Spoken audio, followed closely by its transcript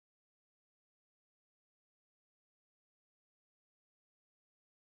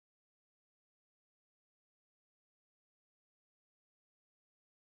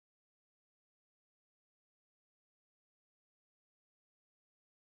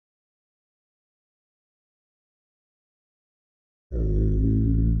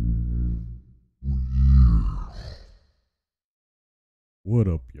What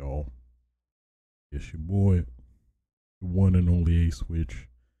up, y'all? It's your boy, the one and only A Switch,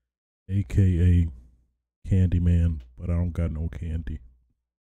 aka Candyman, but I don't got no candy.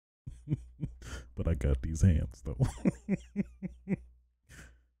 But I got these hands though.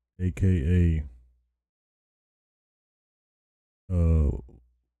 aka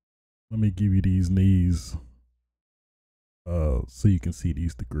let me give you these knees so you can see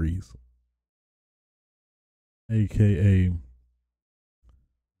these degrees. AKA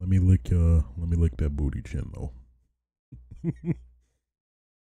let me lick that booty chin though.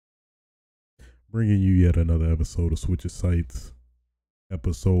 Bringing you yet another episode of Switches Sights,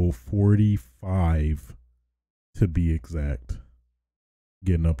 episode 45 to be exact.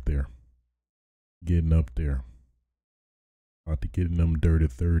 Getting up there. About to get in them dirty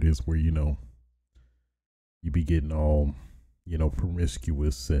 30s where, you be getting all,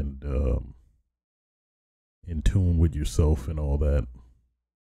 promiscuous and in tune with yourself and all that.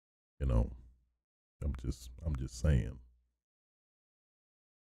 I'm just saying.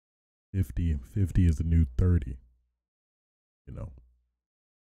 50 is the new 30.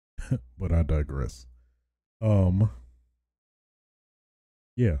 But I digress.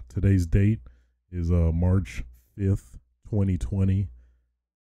 Yeah, today's date is March 5th, 2020.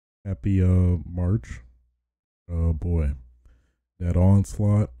 Happy March. Oh boy. That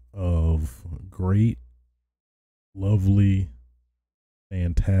onslaught of great, lovely,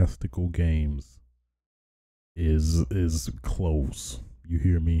 fantastical games is close. You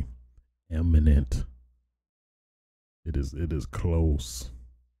hear me? Imminent. It is close.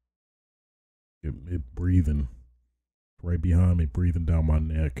 It breathing right behind me, breathing down my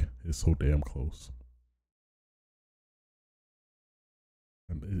neck. It's so damn close.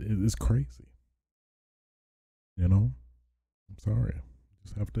 It's crazy. I'm sorry.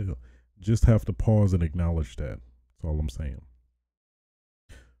 Just have to pause and acknowledge that. That's all I'm saying.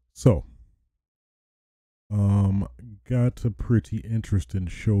 So, got a pretty interesting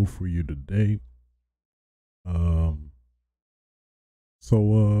show for you today.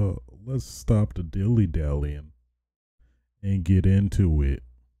 So let's stop the dilly-dallying and get into it.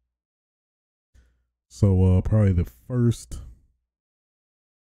 So, probably the first,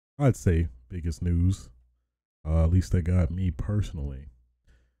 I'd say, biggest news, at least that got me personally,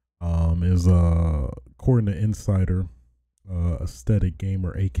 is, according to Insider, Aesthetic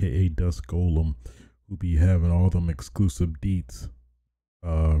Gamer, aka Dust Golem, who be having all them exclusive deets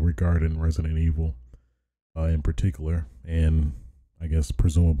regarding Resident Evil in particular, and I guess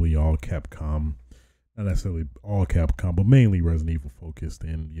presumably all Capcom, not necessarily all Capcom, but mainly Resident Evil focused,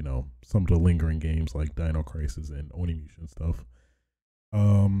 and some of the lingering games like Dino Crisis and Onimusha and stuff.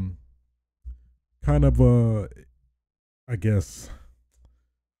 Kind of I guess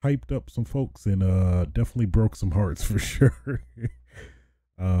hyped up some folks and definitely broke some hearts for sure.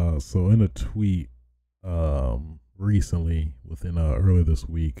 So in a tweet recently, within earlier this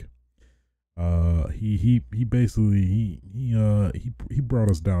week, he basically he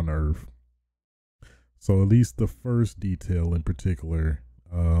brought us down to earth. So at least the first detail in particular,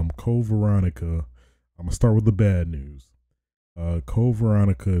 Code Veronica, I'm gonna start with the bad news. Code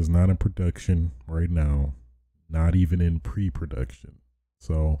Veronica is not in production right now, not even in pre-production.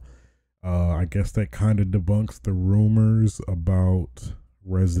 So I guess that kind of debunks the rumors about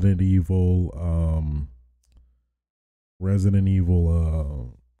Resident Evil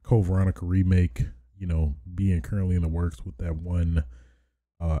Code Veronica remake, being currently in the works with that one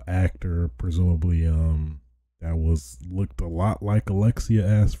actor, presumably that looked a lot like Alexia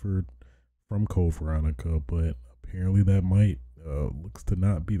Ashford from Code Veronica, but apparently that might looks to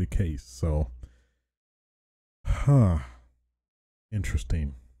not be the case. So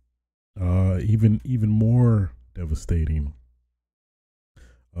interesting. Even more devastating,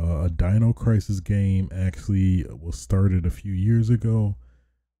 a Dino Crisis game actually was started a few years ago,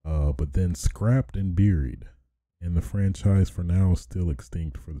 but then scrapped and buried, and the franchise for now is still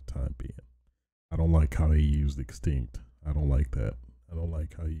extinct for the time being. I don't like how he used extinct. I don't like that. I don't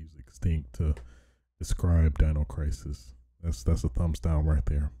like how he used extinct to describe Dino Crisis. That's a thumbs down right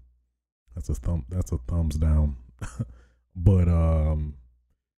there. That's a thumbs down. But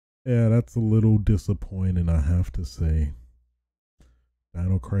yeah, that's a little disappointing, I have to say.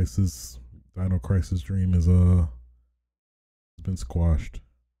 Dino Crisis dream is has been squashed.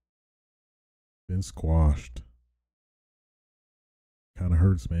 Kind of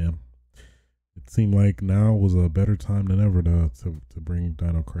hurts, man. It seemed like now was a better time than ever to bring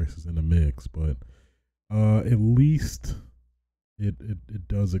Dino Crisis in the mix, but at least it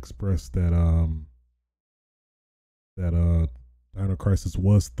does express that Dino Crisis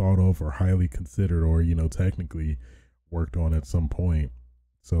was thought of or highly considered, or technically worked on at some point.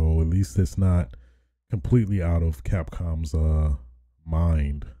 So at least it's not completely out of Capcom's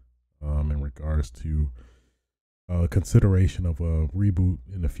mind in regards to consideration of a reboot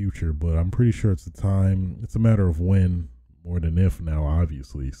in the future. But I'm pretty sure it's a matter of when more than if now,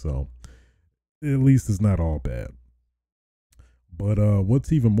 obviously. So at least it's not all bad. But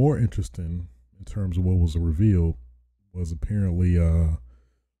what's even more interesting in terms of what was revealed was apparently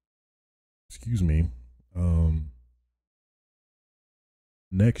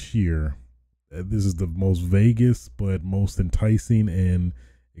next year. This is the most vaguest but most enticing and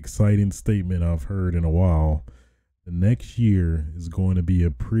exciting statement I've heard in a while. The next year is going to be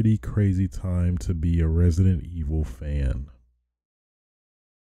a pretty crazy time to be a Resident Evil fan.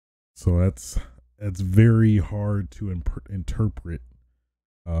 So that's very hard to interpret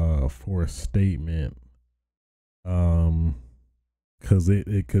for a statement, because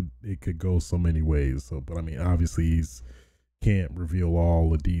it could go so many ways. So, but I mean, obviously he's can't reveal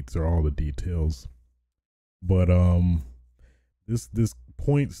all the deets or all the details, but this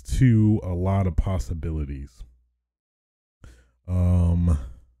points to a lot of possibilities. I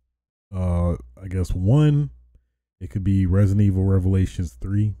guess one, it could be Resident Evil Revelations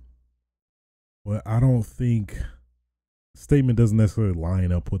 3, but I don't think the statement doesn't necessarily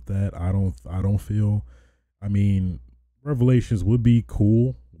line up with that. I don't feel. I mean, Revelations would be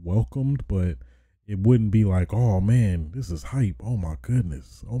cool, welcomed, but it wouldn't be like, oh man, this is hype. Oh my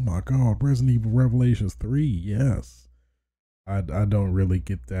goodness. Oh my God, Resident Evil Revelations 3. Yes. I don't really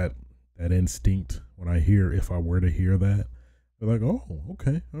get that instinct when I hear, if I were to hear that. They're like, oh,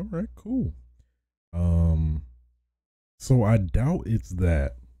 okay, all right, cool. So I doubt it's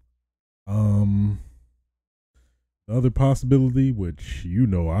that. The other possibility, which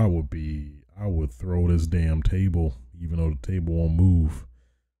I would throw this damn table, even though the table won't move,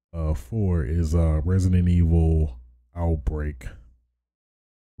 for is Resident Evil Outbreak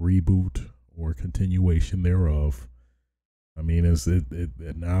reboot or continuation thereof. I mean, it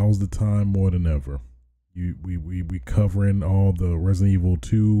now's the time more than ever. We covering all the Resident Evil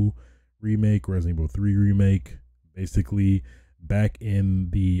 2 remake, Resident Evil 3 remake, basically back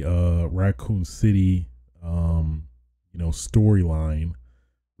in the Raccoon City storyline,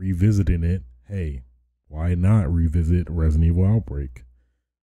 revisiting it. Hey, why not revisit Resident Evil Outbreak?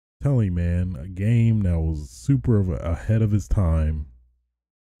 Telling you, man, a game that was super ahead of its time.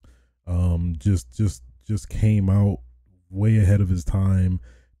 Just came out way ahead of its time.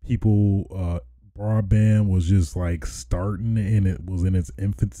 People, broadband was just like starting, and it was in its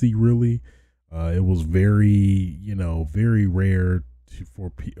infancy. Really, it was very very rare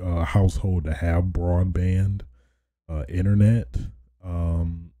for a household to have broadband internet,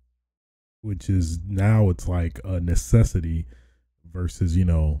 which is now it's like a necessity versus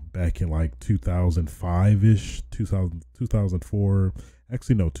back in like 2005-ish, 2004,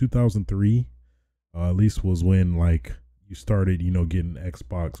 actually no, 2003 at least was when like you started getting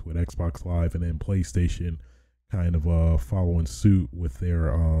Xbox with Xbox Live, and then PlayStation kind of following suit with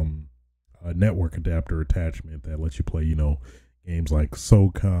their network adapter attachment that lets you play games like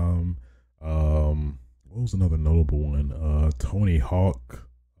SOCOM. What was another notable one? Tony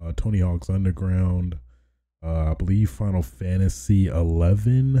Hawk's Underground, I believe Final Fantasy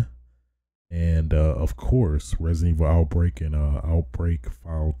 11, and of course Resident Evil Outbreak and Outbreak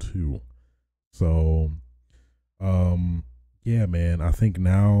File 2. So yeah, man, I think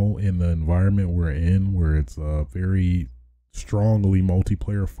now in the environment we're in, where it's very strongly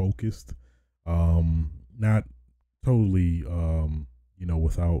multiplayer focused, not totally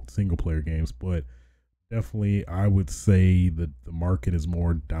without single player games, but definitely I would say that the market is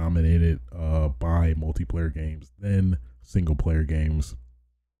more dominated by multiplayer games than single player games.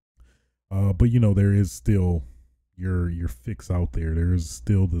 But there is still your fix out there. There's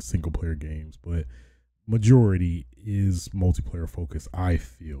still the single player games, but majority is multiplayer focused, I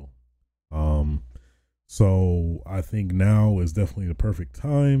feel. So I think now is definitely the perfect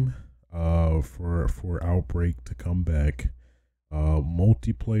time for Outbreak to come back.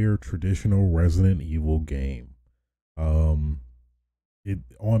 Multiplayer traditional Resident Evil game. It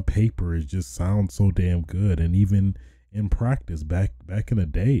on paper it just sounds so damn good, and even in practice back in the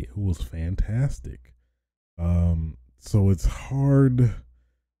day it was fantastic. So it's hard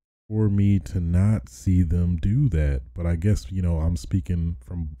for me to not see them do that, but I guess I'm speaking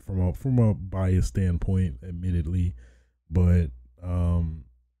from a biased standpoint, admittedly, but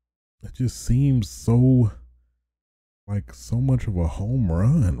it just seems so like so much of a home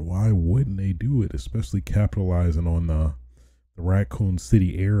run. Why wouldn't they do it, especially capitalizing on the the Raccoon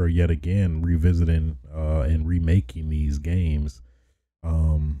City era yet again, revisiting and remaking these games.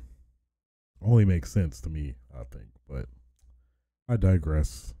 Um, Only makes sense to me, I think, but I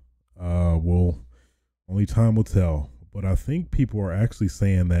digress. Well, only time will tell. But I think people are actually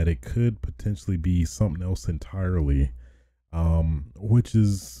saying that it could potentially be something else entirely, which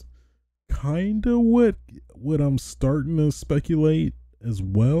is kind of what I'm starting to speculate as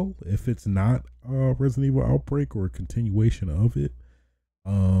well. If it's not Resident Evil Outbreak or a continuation of it,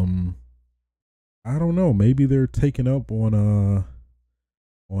 um, I don't know. Maybe they're taking up on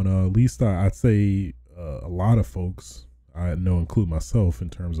at least I'd say a lot of folks I know, include myself, in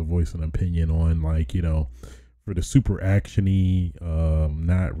terms of voicing an opinion on, like, for the super actiony,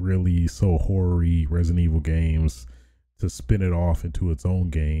 not really so horror-y Resident Evil games, to spin it off into its own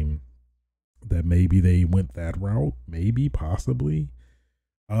game. That maybe they went that route, maybe, possibly.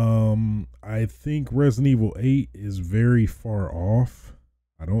 I think Resident Evil 8 is very far off.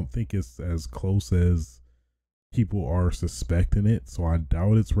 I don't think it's as close as people are suspecting it, so I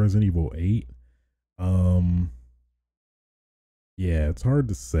doubt it's Resident Evil 8. Yeah, it's hard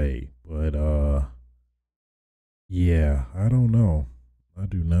to say, but yeah, I don't know. I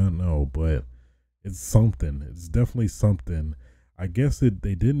do not know, but it's something. It's definitely something. I guess they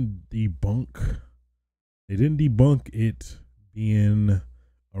didn't debunk it being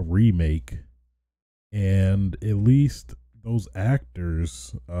a remake, and at least those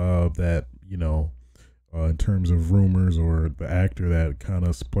actors that, in terms of rumors, or the actor that kind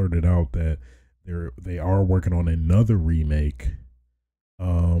of splurted out that they are working on another remake.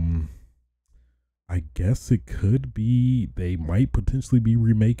 I guess it could be they might potentially be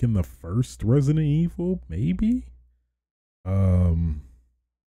remaking the first Resident Evil, maybe. Um,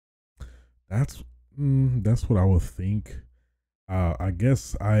 that's what I would think. I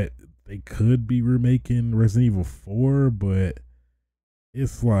guess they could be remaking Resident Evil 4, but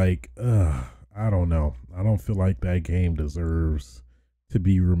it's like, I don't know. I don't feel like that game deserves to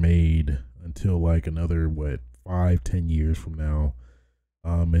be remade until like another 5-10 years from now.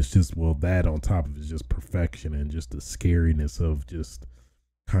 It's just, well, that on top of it is just perfection, and just the scariness of just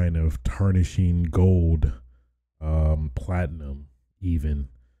kind of tarnishing gold, platinum even,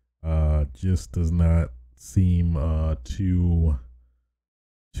 just does not seem too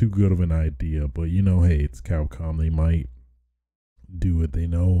good of an idea. But hey, it's Capcom. They might do it. They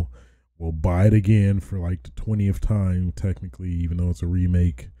know we'll buy it again for like the 20th time, technically, even though it's a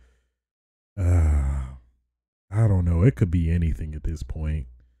remake. I don't know. It could be anything at this point.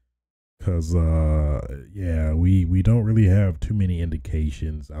 Cause yeah, we don't really have too many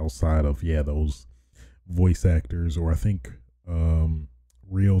indications outside of those voice actors, or I think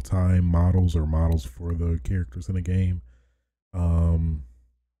real time models, or models for the characters in the game.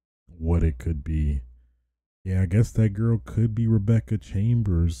 What it could be. Yeah, I guess that girl could be Rebecca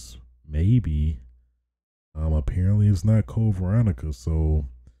Chambers, maybe. Apparently it's not Code Veronica, so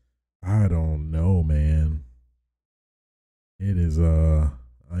I don't know, man. It is I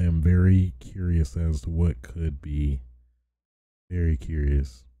am very curious as to what could be. Very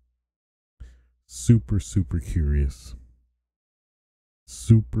curious. Super curious.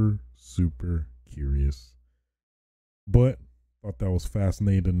 Super curious. But thought that was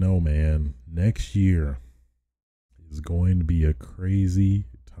fascinating to know, man. Next year is going to be a crazy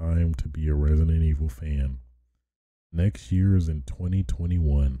time to be a Resident Evil fan. Next year is in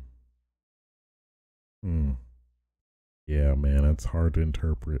 2021. Yeah, man, that's hard to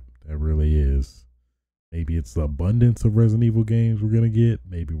interpret. That really is. Maybe it's the abundance of Resident Evil games we're going to get.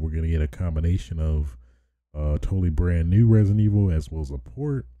 Maybe we're going to get a combination of totally brand new Resident Evil as well as a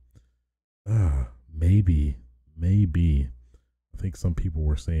port. Maybe. I think some people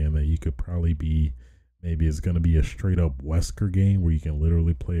were saying that you could probably be, maybe it's going to be a straight up Wesker game where you can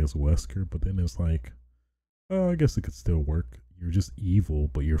literally play as Wesker. But then it's like, I guess it could still work. You're just evil,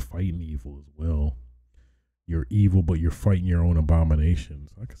 but you're fighting evil as well. You're evil, but you're fighting your own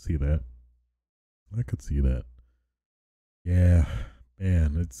abominations. I could see that. Yeah,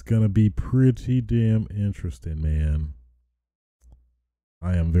 man, it's gonna be pretty damn interesting, man.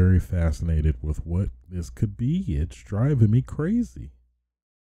 I am very fascinated with what this could be. It's driving me crazy.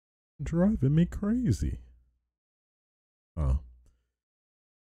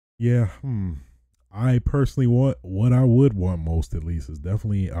 Yeah, I personally want, what I would want most, at least, is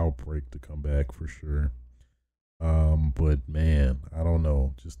definitely Outbreak to come back for sure. But man, I don't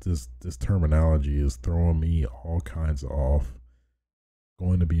know. Just this terminology is throwing me all kinds of off.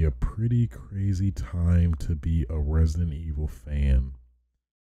 Going to be a pretty crazy time to be a Resident Evil fan.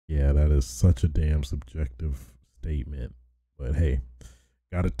 Yeah, that is such a damn subjective statement. But hey,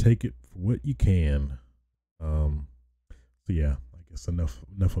 gotta take it for what you can. So yeah, I guess enough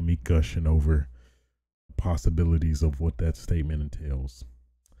of me gushing over the possibilities of what that statement entails.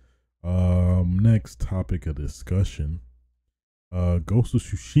 Next topic of discussion. Ghost of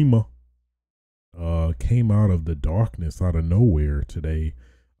Tsushima came out of the darkness, out of nowhere today,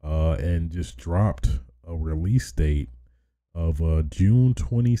 and just dropped a release date of June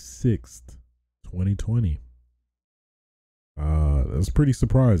 26th, 2020. That's pretty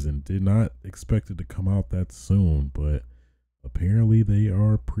surprising. Did not expect it to come out that soon, but apparently they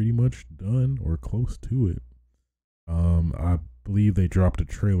are pretty much done or close to it. I believe they dropped a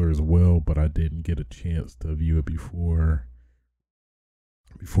trailer as well, but I didn't get a chance to view it before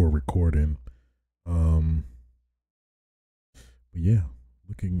recording. But yeah,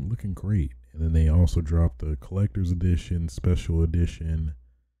 looking great. And then they also dropped the collector's edition, special edition.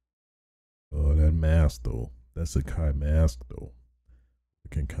 That mask though, that Sakai mask though,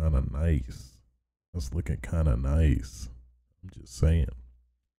 looking kind of nice. That's looking kind of nice. I'm just saying.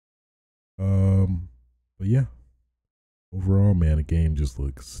 But yeah, overall, man, the game just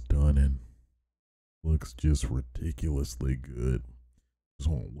looks stunning. Looks just ridiculously good. Just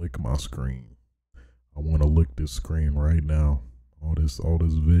want to lick my screen. I want to lick this screen right now. All this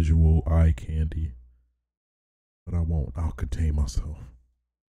visual eye candy. But I won't. I'll contain myself.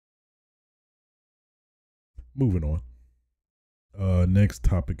 Moving on. Next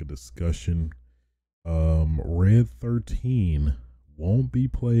topic of discussion. RED XIII won't be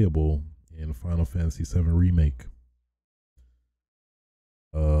playable in Final Fantasy VII Remake.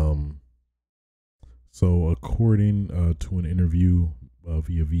 So according to an interview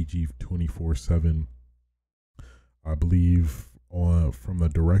via VG247, I believe from the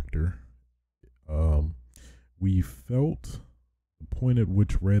director, we felt the point at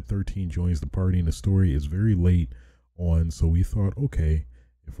which RED XIII joins the party in the story is very late on, so we thought, okay,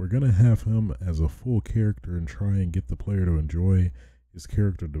 if we're gonna have him as a full character and try and get the player to enjoy his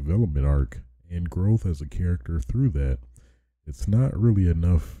character development arc and growth as a character through that, it's not really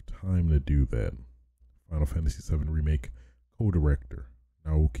enough time to do that. Final Fantasy VII Remake co-director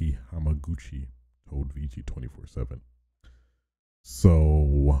Naoki Hamaguchi told VG247.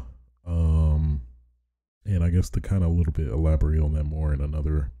 So, and I guess to kind of a little bit elaborate on that more in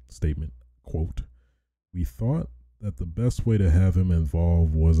another statement, quote, we thought that the best way to have him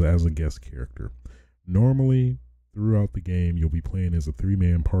involved was as a guest character. Normally, throughout the game, you'll be playing as a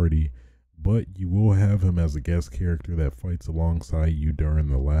three-man party, but you will have him as a guest character that fights alongside you during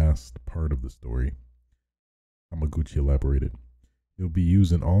the last part of the story. Hamaguchi elaborated. He'll be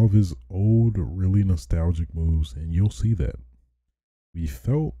using all of his old, really nostalgic moves, and you'll see that. We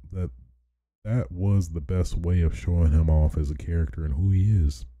felt that that was the best way of showing him off as a character and who he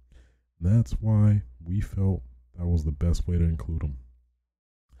is. And that's why we felt that was the best way to include him.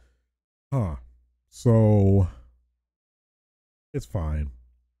 So it's fine.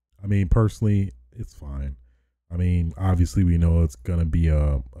 I mean, personally, it's fine. I mean, obviously we know it's gonna be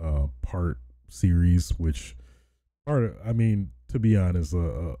a part series, which to be honest,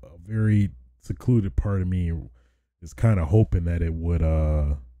 a very secluded part of me is kind of hoping that it would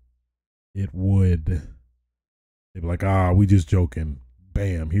they'd be like, we just joking.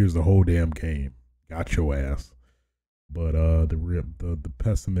 Bam, here's the whole damn game. Got your ass. But the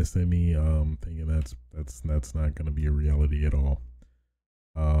pessimist in me thinking that's not gonna be a reality at all.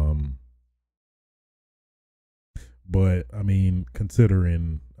 But I mean,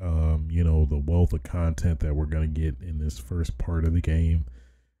 considering the wealth of content that we're gonna get in this first part of the game,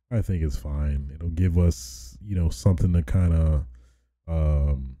 I think it's fine. It'll give us something to kind of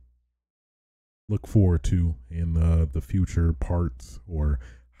look forward to in the future parts, or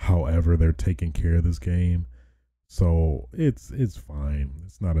however they're taking care of this game. So it's fine.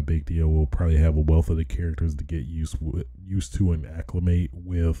 It's not a big deal. We'll probably have a wealth of the characters to get used to and acclimate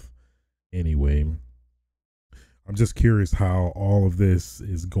with anyway. I'm just curious how all of this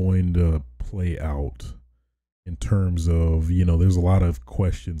is going to play out in terms of, there's a lot of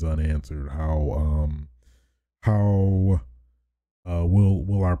questions unanswered. How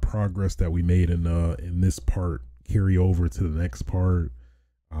will our progress that we made in this part carry over to the next part?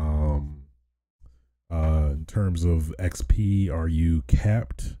 In terms of XP, are you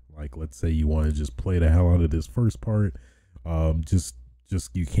capped? Like, let's say you want to just play the hell out of this first part, just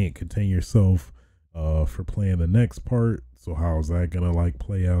you can't contain yourself for playing the next part. So how is that gonna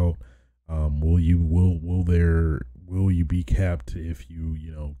play out? Will you be capped if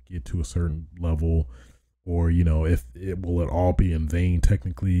you get to a certain level, or if will it all be in vain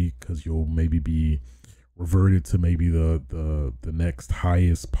technically, because you'll maybe be reverted to maybe the next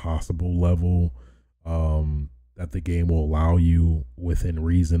highest possible level that the game will allow you within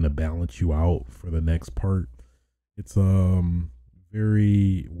reason to balance you out for the next part. It's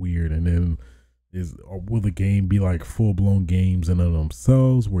very weird. And then will the game be like full blown games in of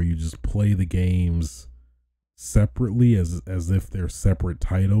themselves, where you just play the games separately as if they're separate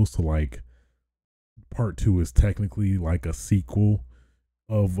titles? So like part two is technically like a sequel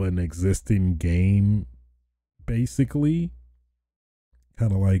of an existing game, basically,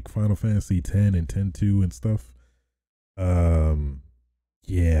 kind of like Final Fantasy X and X-2 and stuff. Um,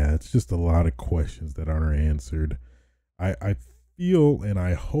 yeah, it's just a lot of questions that aren't answered. I feel and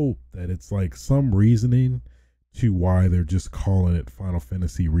I hope that it's like some reasoning to why they're just calling it Final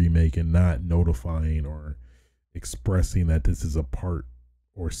Fantasy Remake and not notifying or expressing that this is a part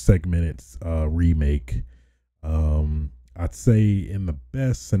or segmented remake. I'd say in the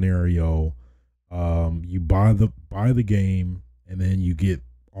best scenario, you buy the game and then you get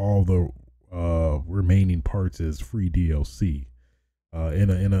all the remaining parts as free DLC. In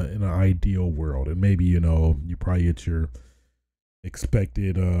an ideal world, and maybe you probably get your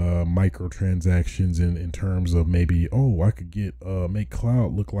expected microtransactions in terms of maybe, oh, I could get make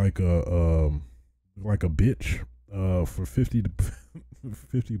Cloud look like a bitch for 50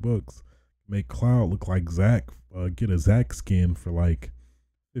 bucks. Make Cloud look like Zack. Get a Zack skin for like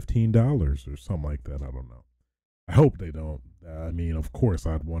 $15 or something like that. I don't know. I hope they don't. I mean, of course,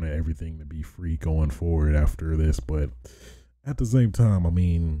 I'd want everything to be free going forward after this, but at the same time, I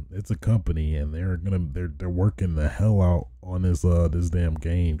mean, it's a company and they're working the hell out on this damn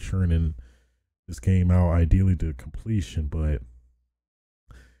game, churning this game out ideally to completion. But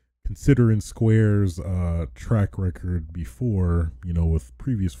considering Square's track record before, with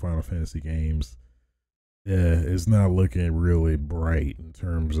previous Final Fantasy games, it's not looking really bright in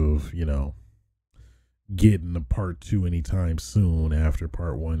terms of getting the part two anytime soon after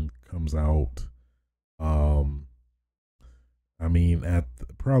part one comes out. I mean,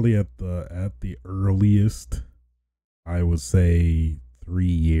 probably at the earliest, I would say 3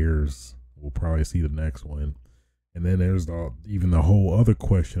 years. We'll probably see the next one, and then there's even the whole other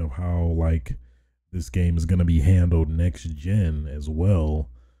question of how like this game is gonna be handled next gen as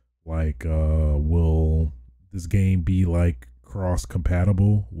well. Like, will this game be like cross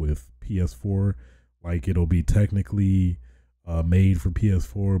compatible with PS4? Like, it'll be technically made for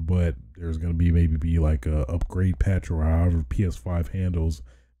PS4, but there's gonna be like a upgrade patch or however PS5 handles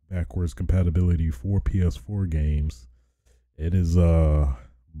backwards compatibility for PS4 games. It is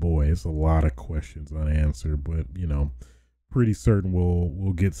boy, it's a lot of questions unanswered, but pretty certain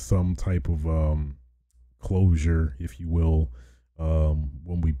we'll get some type of closure, if you will,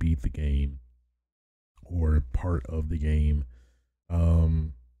 when we beat the game or part of the game.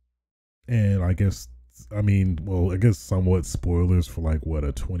 And I guess somewhat spoilers for like what,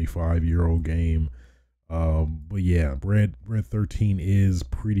 a 25-year-old game. But yeah, Red 13 is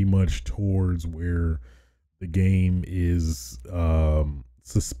pretty much towards where the game is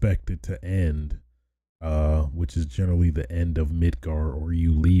suspected to end, which is generally the end of Midgar or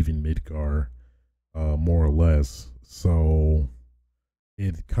you leaving Midgar, more or less. So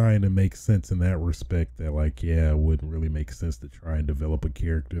it kind of makes sense in that respect that, like, yeah, it wouldn't really make sense to try and develop a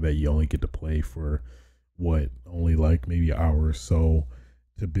character that you only get to play for only like maybe an hour or so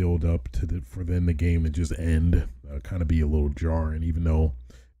to build up for then the game to just end. Kind of be a little jarring, even though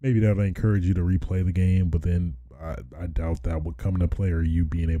maybe that would encourage you to replay the game, but then I doubt that would come into play, or you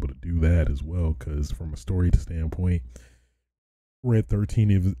being able to do that as well, because from a story standpoint, Red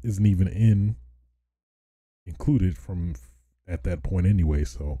 13 isn't even included from at that point anyway.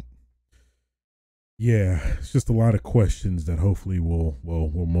 So yeah, it's just a lot of questions that hopefully we'll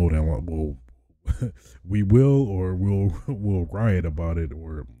we will, or we'll riot about it,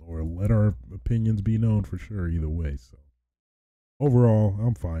 or let our opinions be known for sure, either way. So overall,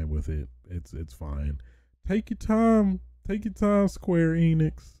 I'm fine with it. It's fine. Take your time, Square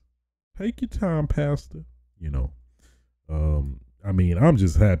Enix. Take your time, Pastor. I mean, I'm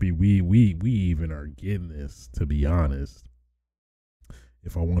just happy we even are getting this, to be honest,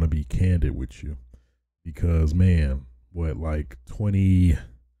 if I want to be candid with you, because man, what, like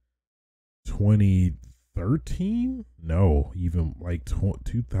 2013? No, even like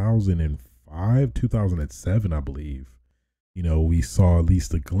 2005, 2007, I believe. We saw at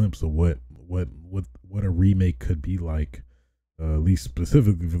least a glimpse of what a remake could be like, at least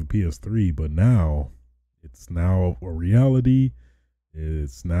specifically for the PS3. But now it's now a reality.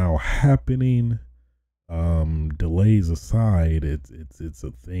 It's now happening. Delays aside, it's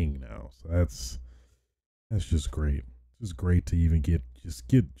a thing now. So that's just great. Just great to even get a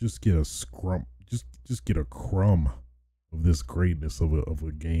scrum, just get a crumb of this greatness of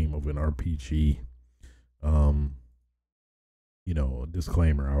a game, of an RPG.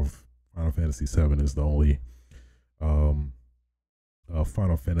 Disclaimer of Final Fantasy VII is the only Um,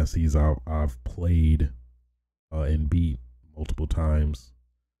 Final Fantasies I've played and beat multiple times.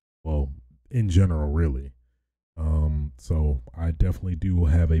 Well, in general, really. So I definitely do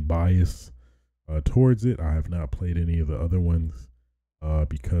have a bias towards it. I have not played any of the other ones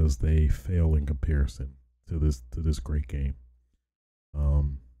because they fail in comparison to this great game.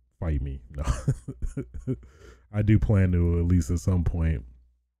 Fight me. No. I do plan to, at least at some point,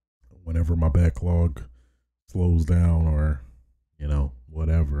 whenever my backlog slows down or,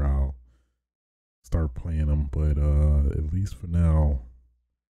 whatever, I'll start playing them. But at least for now,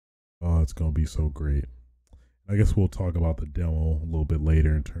 it's going to be so great. I guess we'll talk about the demo a little bit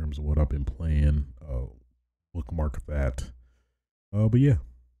later in terms of what I've been playing. Bookmark that. But yeah,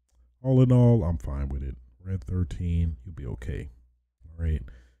 all in all, I'm fine with it. Red 13, you'll be okay. All right.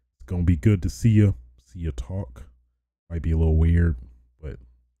 It's going to be good to see you talk. Might be a little weird, but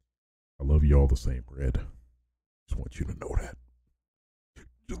I love you all the same, Red. Just want you to know that.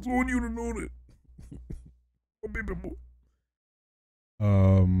 Just want you to know that. Oh, baby boy.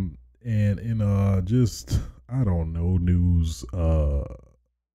 And in just, I don't know, news,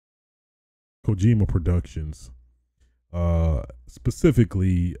 Kojima Productions,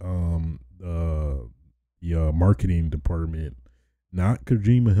 specifically the marketing department, not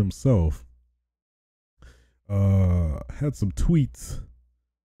Kojima himself, had some tweets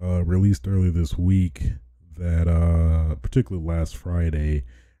released earlier this week that particularly last Friday,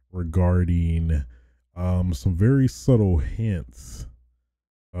 regarding some very subtle hints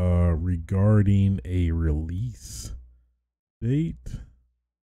regarding a release date,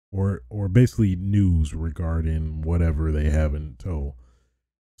 or basically news regarding whatever they have in tow.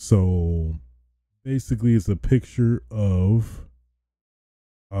 So basically it's a picture of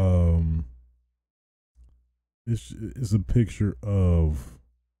this is a picture of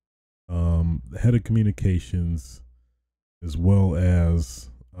the head of communications, as well as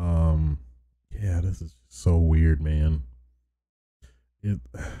this is so weird, man.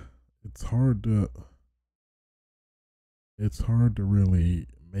 It's hard to really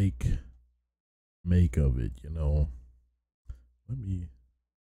make of it, Let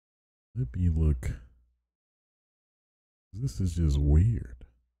me look. This is just weird.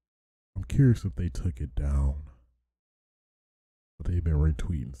 I'm curious if they took it down, but they've been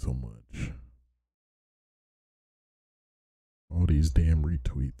retweeting so much. All these damn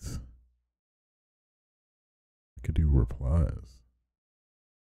retweets. I could do replies.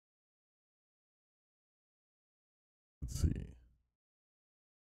 Let's see.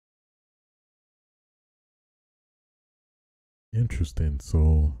 Interesting.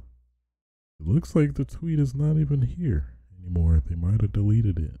 So it looks like the tweet is not even here anymore. They might have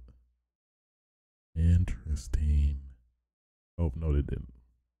deleted it. Interesting. Oh, no, they didn't.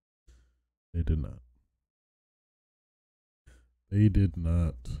 They did not. They did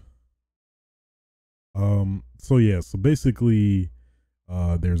not. So basically,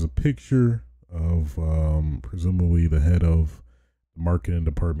 there's a picture of presumably the head of the marketing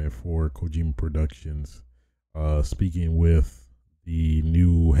department for Kojima Productions, speaking with the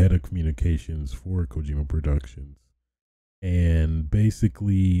new head of communications for Kojima Productions. And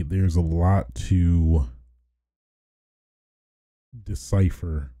basically, there's a lot to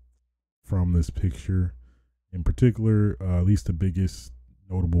decipher from this picture. In particular, at least the biggest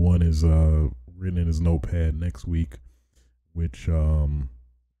notable one is written in his notepad, next week, which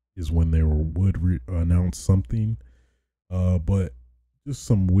is when they would announce something. But just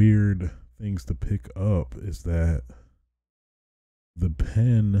some weird things to pick up is that the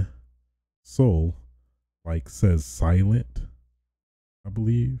pen soul says silent, I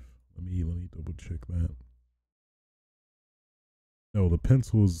believe. Let me double check that. No, the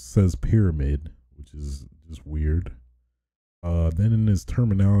pencil says pyramid, which is just weird. Then in his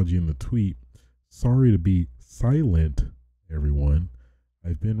terminology in the tweet, sorry to be silent, everyone.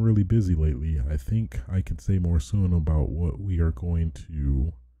 I've been really busy lately. I think I can say more soon about what we are going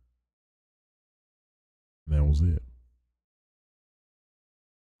to. And that was it.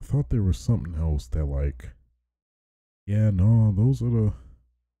 I thought there was something else that those are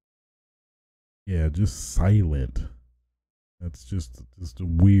just silent. That's just a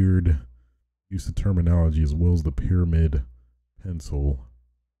weird use of terminology, as well as the pyramid pencil,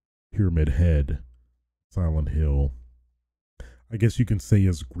 pyramid head, Silent Hill. I guess you can say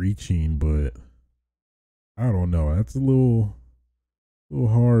it's reaching, but I don't know. That's a little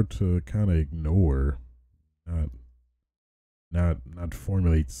hard to kind of ignore. Not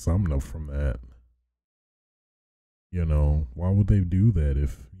formulate something up from that. Why would they do that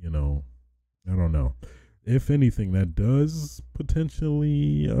if, I don't know. If anything, that does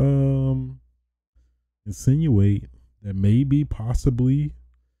potentially insinuate that maybe, possibly,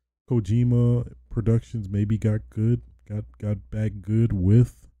 Kojima Productions maybe got back good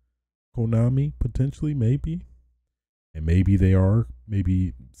with Konami, potentially, maybe. And maybe they are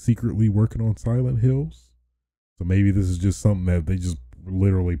maybe secretly working on Silent Hills. So maybe this is just something that they just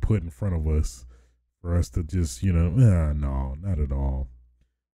literally put in front of us for us to just, no, not at all.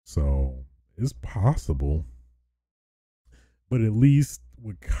 So it's possible. But at least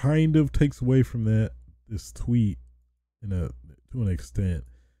what kind of takes away from this tweet to an extent,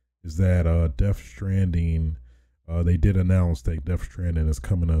 is that Death Stranding, they did announce that Death Stranding is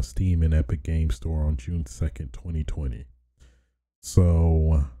coming to Steam and Epic Game Store on June 2nd, 2020.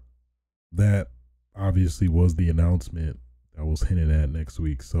 So that obviously was the announcement that was hinted at next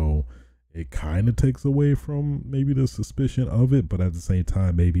week. So it kind of takes away from maybe the suspicion of it, but at the same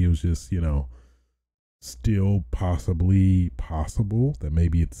time, maybe it was just, still possibly possible that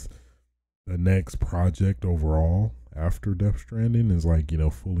maybe it's the next project overall after Death Stranding is like,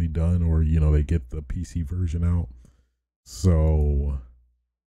 fully done, or, they get the PC version out. So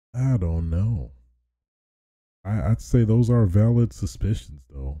I don't know. I'd say those are valid suspicions,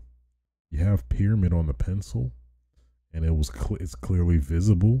 though. You have Pyramid on the pencil, and it's clearly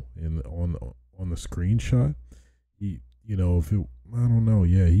visible on the screenshot. If it, I don't know,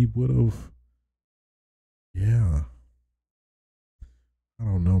 yeah, he would have. Yeah, I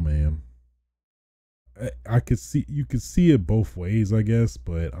don't know, man. You could see it both ways, I guess,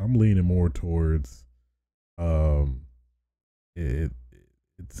 but I'm leaning more towards um it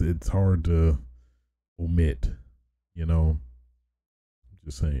it's hard to omit,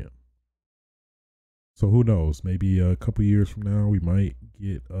 just saying. So who knows? Maybe a couple years from now, we might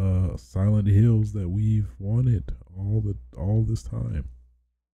get Silent Hills that we've wanted all this time.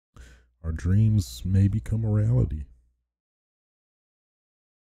 Our dreams may become a reality.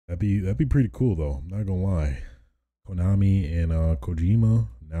 That'd be pretty cool, though. I'm not gonna lie. Konami and Kojima.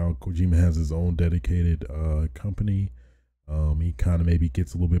 Now Kojima has his own dedicated company. He kind of maybe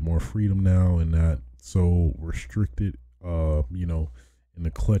gets a little bit more freedom now and not so restricted. In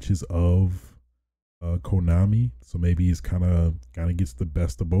the clutches of Konami. So maybe he's kind of gets the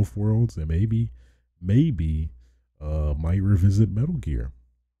best of both worlds, and maybe might revisit Metal Gear.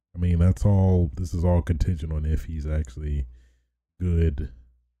 I mean, this is all contingent on if he's actually good,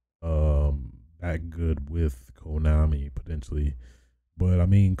 that good with Konami potentially. But I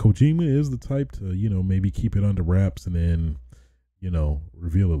mean, Kojima is the type to, maybe keep it under wraps and then,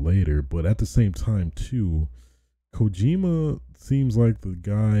 reveal it later. But at the same time too, Kojima seems like the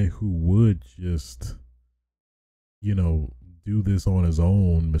guy who would just, do this on his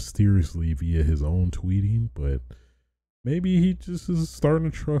own mysteriously via his own tweeting. But maybe he just is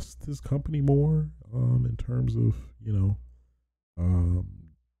starting to trust his company more, in terms of,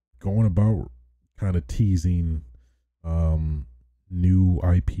 going about kind of teasing new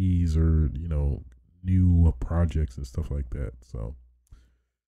IPs or, new projects and stuff like that. So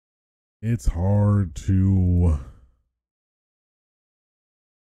it's hard to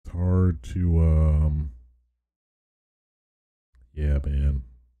yeah, man,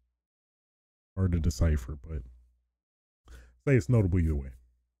 hard to decipher, but say it's notable either way.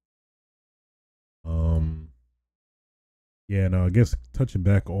 Yeah, no, I guess touching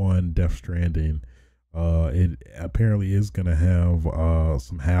back on Death Stranding, it apparently is gonna have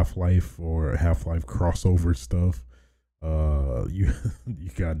some Half-Life crossover stuff. You you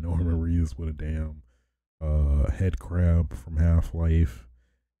got Norman Reedus with a damn head crab from Half-Life,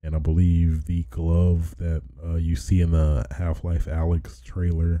 and I believe the glove that you see in the Half-Life Alyx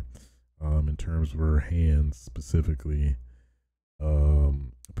trailer, in terms of her hands specifically.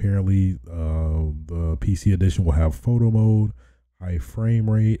 Apparently, the PC edition will have photo mode, high frame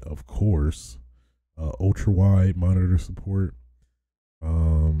rate, of course, ultra wide monitor support,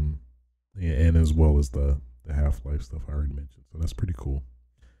 and as well as the Half-Life stuff I already mentioned. So that's pretty cool.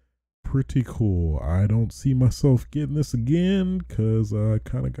 Pretty cool. I don't see myself getting this again because I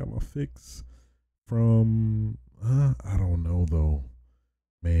kind of got my fix from, I don't know though.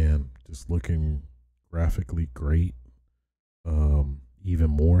 Man, just looking graphically great.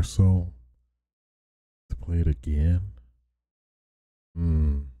 Even more so to play it again.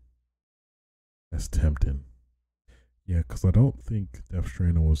 That's tempting. Yeah, because I don't think Death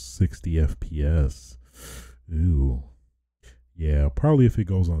Stranding was 60 FPS. Ooh. Yeah, probably if it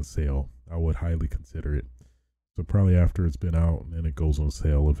goes on sale, I would highly consider it. So probably after it's been out and then it goes on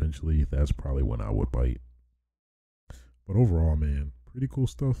sale eventually, that's probably when I would bite. But overall, man, pretty cool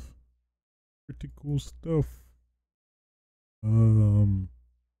stuff. Pretty cool stuff.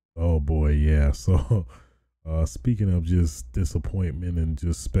 Oh boy, yeah. So speaking of just disappointment and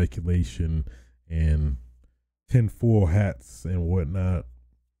just speculation and tinfoil hats and whatnot.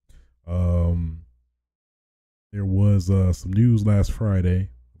 There was some news last Friday,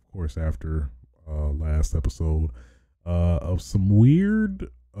 of course, after last episode, of some weird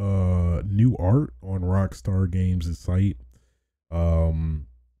new art on Rockstar Games' site.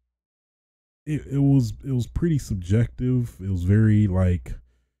 It was pretty subjective. It was very like,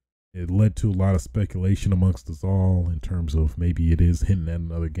 it led to a lot of speculation amongst us all in terms of maybe it is hinting at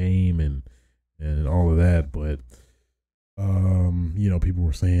another game and all of that. But people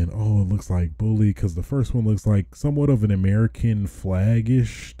were saying, oh, it looks like Bully, because the first one looks like somewhat of an American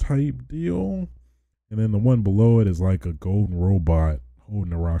flag-ish type deal, and then the one below it is like a golden robot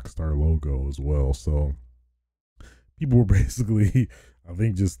holding the Rockstar logo as well. So people were basically, I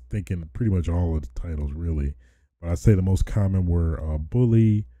think, just thinking pretty much all of the titles, really. But I'd say the most common were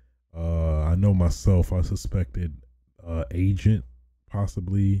Bully. I know myself, I suspected Agent,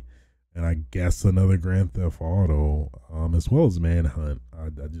 possibly, and I guess another Grand Theft Auto, as well as Manhunt. I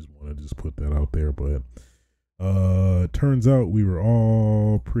just want to just put that out there. But turns out we were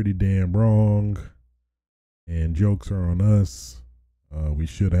all pretty damn wrong, and jokes are on us. We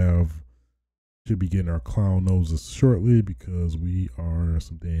should be getting our clown noses shortly, because we are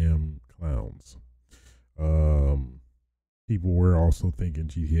some damn clowns. People were also thinking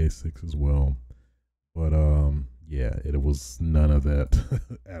GTA 6 as well, but yeah, it was none of that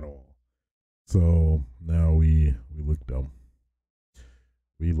at all. So now we look dumb.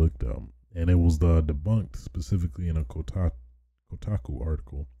 We look dumb, and it was debunked specifically in a Kotaku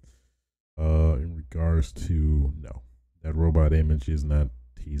article in regards to, no, that robot image is not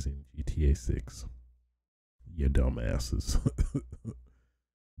teasing GTA 6. You dumbasses.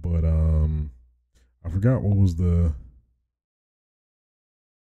 But I forgot what was the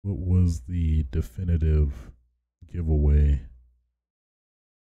definitive giveaway.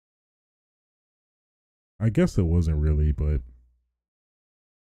 I guess it wasn't really, but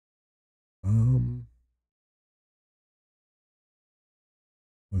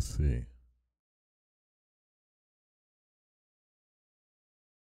let's see.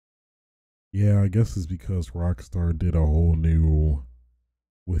 Yeah, I guess it's because Rockstar did a whole new,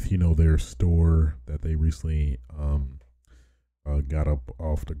 with their store that they recently got up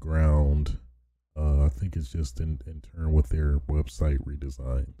off the ground. I think it's just in turn with their website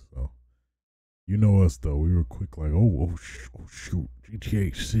redesign. So us though, we were quick like, oh shoot,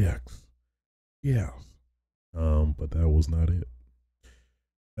 GTA 6, yeah. But that was not it.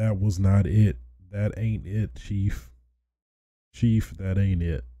 That was not it. That ain't it, Chief. That ain't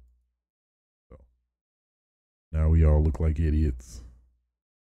it. So now we all look like idiots.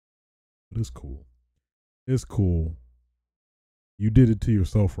 But it's cool. It's cool. You did it to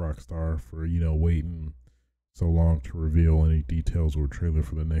yourself, Rockstar, for waiting so long to reveal any details or trailer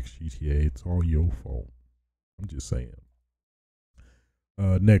for the next GTA. It's all your fault. I'm just saying.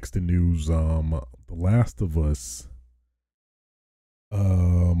 Next in news, The Last of Us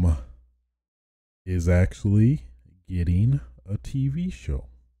is actually getting a TV show.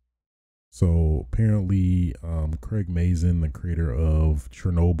 So apparently, Craig Mazin, the creator of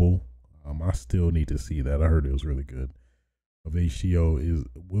Chernobyl, I still need to see that. I heard it was really good. Of HBO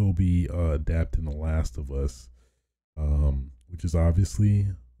will be adapting The Last of Us, which is obviously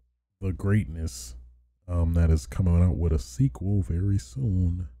the greatness that is coming out with a sequel very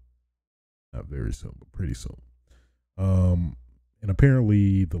soon. Not very soon, but pretty soon. And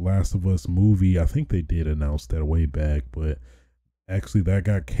apparently the Last of Us movie, I think they did announce that way back, but actually that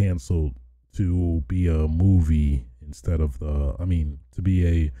got canceled to be a movie instead of to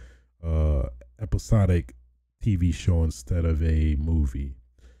be a episodic TV show instead of a movie,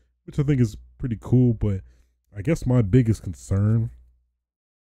 which I think is pretty cool. But I guess my biggest concern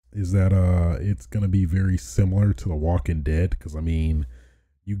is that it's going to be very similar to The Walking Dead, because you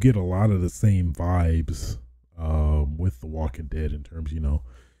get a lot of the same vibes with The Walking Dead in terms,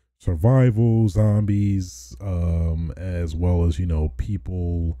 survival, zombies, as well as,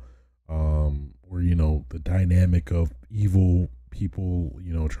 people, or, the dynamic of evil people,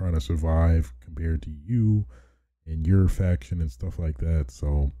 trying to survive compared to you and your faction and stuff like that.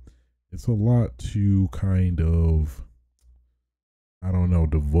 So it's a lot to kind of,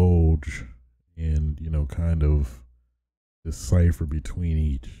 divulge and, kind of decipher between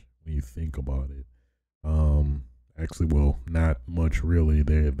each when you think about it. Actually, well, not much really.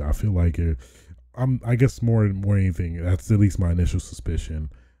 There, I feel like I guess more than anything, that's at least my initial suspicion.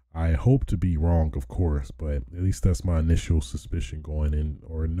 I hope to be wrong, of course, but at least that's my initial suspicion going in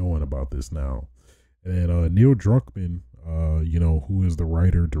or knowing about this now. And Neil Druckmann, who is the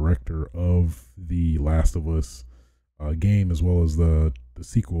writer director of the Last of Us game as well as the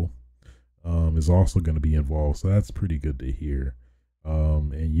sequel, is also going to be involved. So that's pretty good to hear.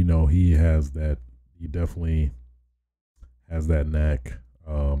 And he definitely has that knack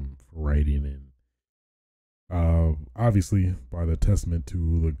for writing, and obviously by the testament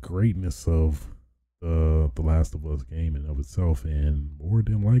to the greatness of the Last of Us game in of itself, and more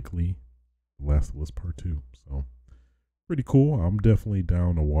than likely The Last of Us Part 2. So pretty cool. I'm definitely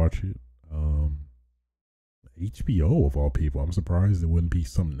down to watch it. HBO of all people. I'm surprised it wouldn't be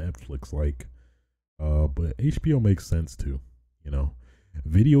some Netflix like. But HBO makes sense too.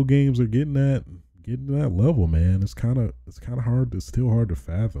 Video games are getting that level, man. It's kind of hard. It's still hard to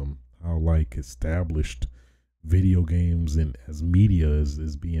fathom how like established video games and as media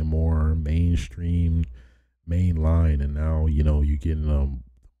is being more mainstream, mainline, and now you're getting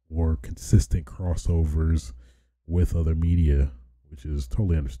more consistent crossovers with other media, which is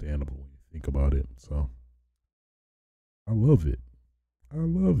totally understandable when you think about it. So I love it.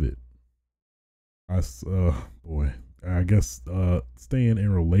 Boy, I guess staying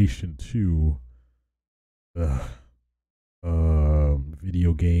in relation to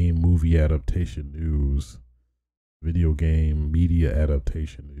video game movie adaptation news, video game media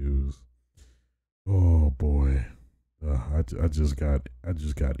adaptation news. Oh boy, I just got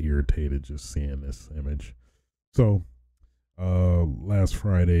irritated just seeing this image. So, last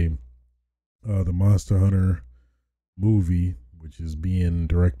Friday, the Monster Hunter movie, which is being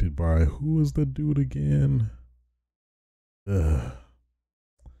directed by, who is the dude again? I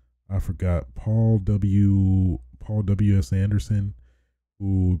forgot. Paul W.S. Anderson,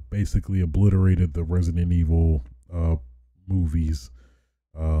 who basically obliterated the Resident Evil movies,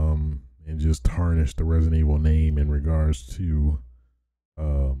 and just tarnished the Resident Evil name in regards to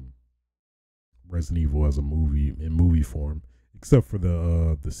Resident Evil as a movie in movie form, except for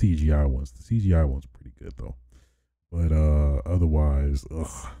the CGI ones. The CGI one's pretty good though, but otherwise,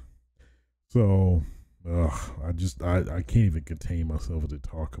 So, I can't even contain myself to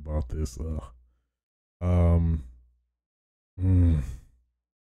talk about this. I'm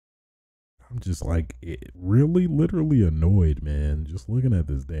just like really, literally annoyed, man. Just looking at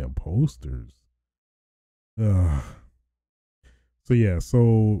this damn posters. So yeah,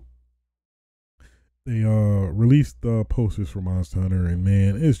 so they released the posters for Monster Hunter, and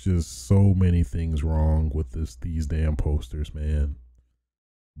man, it's just so many things wrong with these damn posters, man.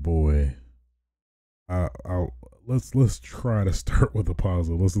 Boy, let's try to start with a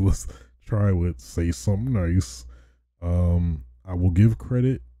positive. Let's try with say something nice. I will give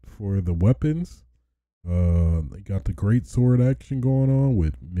credit for the weapons. They got the great sword action going on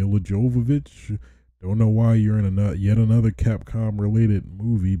with Mila Jovovich. Don't know why you're in yet another Capcom related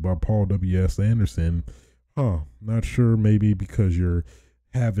movie by Paul W.S. Anderson. Not sure. Maybe because you're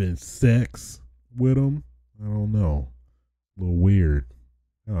having sex with him. I don't know. A little weird.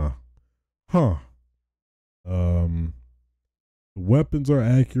 The weapons are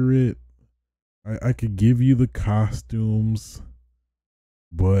accurate. I could give you the costumes,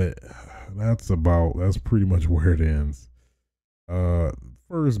 but that's pretty much where it ends.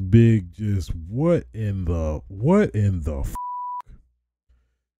 First big, just what in the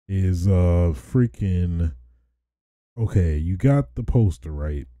is freaking okay? You got the poster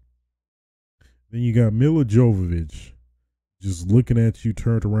right. Then you got Mila Jovovich just looking at you,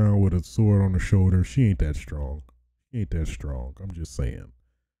 turned around with a sword on her shoulder. She ain't that strong. I'm just saying.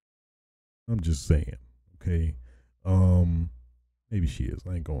 Okay. Maybe she is.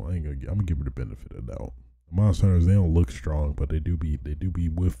 I'm gonna give her the benefit of the doubt. The Monster Hunters, they don't look strong, but they do be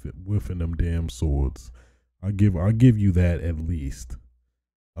whiffing them damn swords. I'll give you that at least.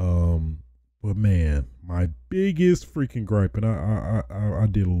 But man, my biggest freaking gripe, and I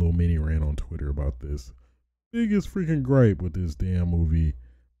did a little mini rant on Twitter about this. Biggest freaking gripe with this damn movie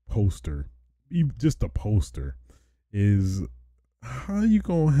poster, just a poster, is how you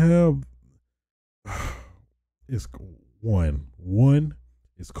gonna have it's one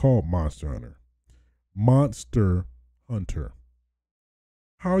it's called Monster Hunter.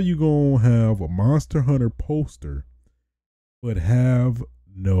 How you gonna have a Monster Hunter poster but have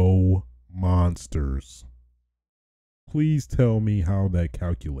no monsters? Please tell me how that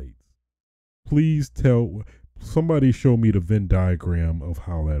calculates. Somebody show me the Venn diagram of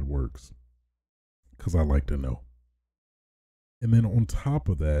how that works, because I like to know. And then on top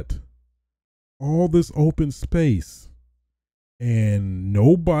of that, all this open space, and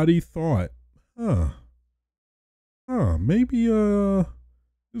nobody thought, maybe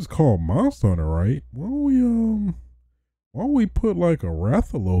it's called Monster Hunter, right? Why don't we put like a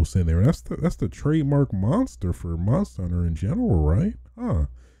Rathalos in there? That's the trademark monster for Monster Hunter in general, right?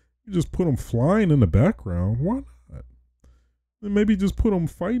 You just put them flying in the background. Why not? And maybe just put them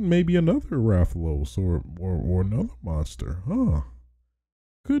fighting maybe another Rathalos or another monster. Huh.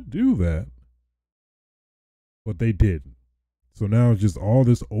 Could do that. But they didn't. So now it's just all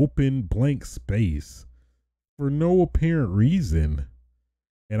this open blank space for no apparent reason.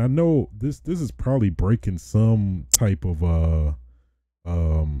 And I know this is probably breaking some type of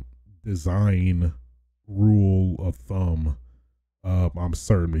design rule of thumb. I'm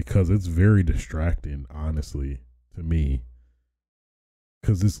certain, because it's very distracting, honestly, to me.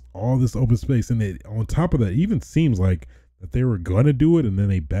 Because it's all this open space, and it, on top of that, even seems like that they were gonna do it, and then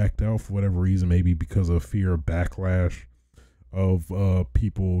they backed out for whatever reason, maybe because of fear of backlash of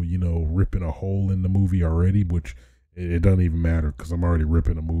people, ripping a hole in the movie already, which it doesn't even matter because I'm already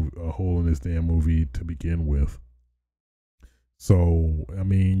ripping a hole in this damn movie to begin with. So I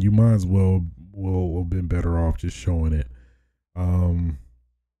mean, you might as well have been better off just showing it.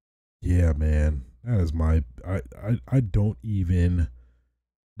 Yeah, man, that is my I don't even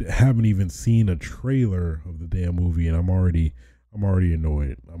haven't even seen a trailer of the damn movie, and I'm already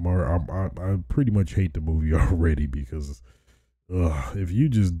annoyed. I pretty much hate the movie already because if you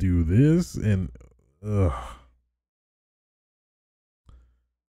just do this and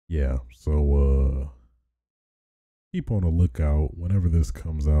yeah, so keep on the lookout whenever this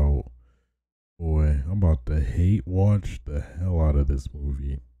comes out. Boy, I'm about to hate watch the hell out of this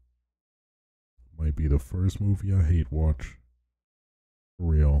movie. Might be the first movie I hate watch. For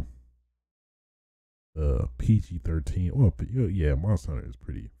real. PG-13. Well, yeah, Monster Hunter is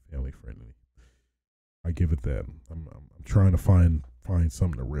pretty family friendly. I give it that. I'm trying to find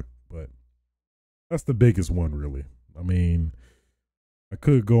something to rip, but that's the biggest one, really. I mean, I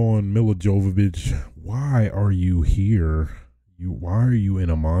could go on Mila Jovovich. Why are you here? Why are you in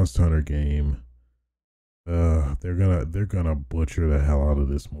a Monster Hunter game? They're gonna butcher the hell out of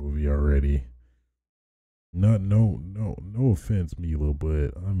this movie already. No offense, Mila,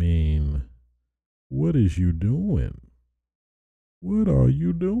 but I mean, what is you doing? What are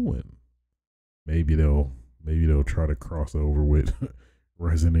you doing? Maybe they'll try to cross over with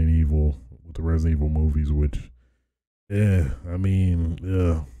Resident Evil, with the Resident Evil movies, which I mean,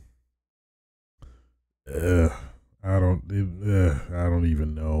 I don't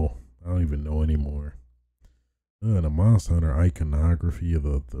even know. I don't even know anymore. The Monster Hunter iconography of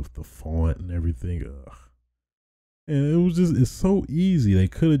the font and everything. And it was it's so easy. They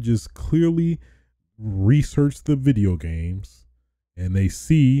could have just clearly researched the video games, and they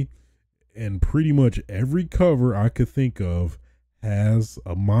see, and pretty much every cover I could think of has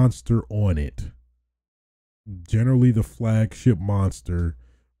a monster on it. Generally the flagship monster,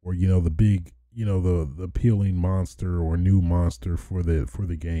 or the big, the appealing monster or new monster for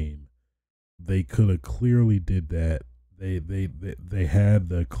the game. They could have clearly did that. They had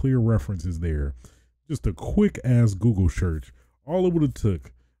the clear references there. Just a quick ass Google search. All it would have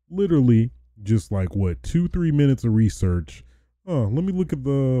took, literally, just like 2-3 minutes of research. Let me look at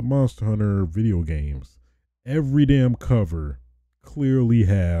the Monster Hunter video games. Every damn cover clearly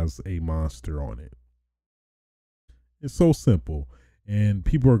has a monster on it. It's so simple. And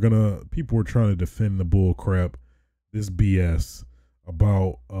people are trying to defend the bull crap, this BS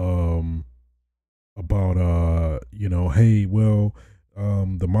about hey, well,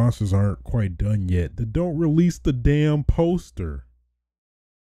 the monsters aren't quite done yet. Then don't release the damn poster.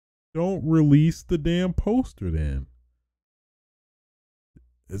 Don't release the damn poster then.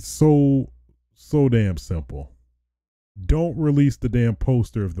 It's so damn simple. Don't release the damn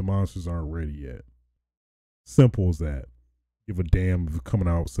poster if the monsters aren't ready yet. Simple as that. Give a damn if it's coming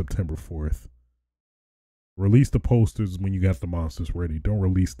out September 4th. Release the posters when you got the monsters ready. Don't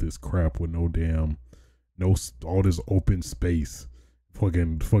release this crap with all this open space.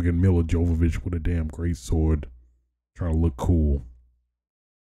 Fucking Mila Jovovich with a damn great sword, trying to look cool.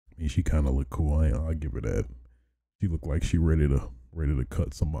 I mean, she kind of looked cool. I'll give her that. She looked like she ready to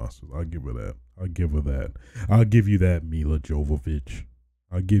cut some monsters. I'll give her that. I'll give her that. I'll give you that, Mila Jovovich.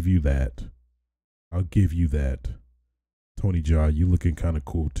 I'll give you that. I'll give you that. Tony Jaa, you looking kind of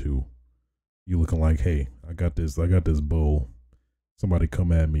cool too. You looking like, hey, I got this bow. Somebody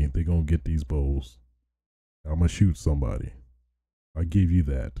come at me. They gonna get these bows. I'm gonna shoot somebody. I give you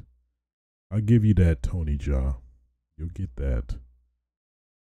that. I'll give you that, Tony Jaa. You'll get that.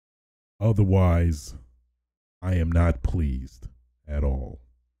 Otherwise, I am not pleased at all.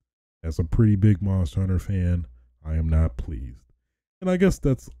 As a pretty big Monster Hunter fan, I am not pleased. And I guess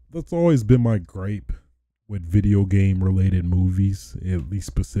that's always been my gripe with video game related movies, at least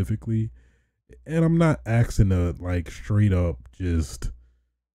specifically. And I'm not asking to straight up just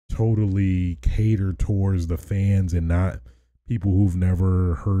totally cater towards the fans and not people who've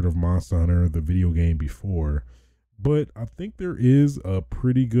never heard of Monster Hunter, the video game, before. But I think there is a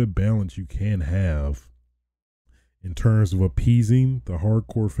pretty good balance you can have in terms of appeasing the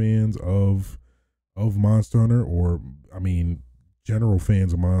hardcore fans of Monster Hunter, or I mean, general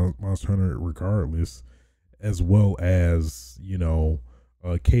fans of Monster Hunter, regardless, as well as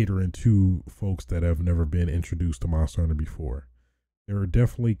catering to folks that have never been introduced to Monster Hunter before. There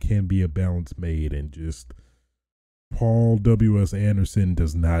definitely can be a balance made, and just Paul W.S. Anderson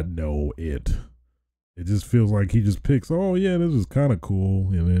does not know it. It just feels like he just picks, oh yeah, this is kind of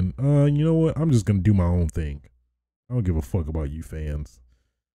cool, and then you know what? I'm just gonna do my own thing. I don't give a fuck about you fans.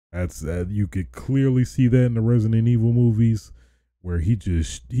 That's you could clearly see that in the Resident Evil movies, where he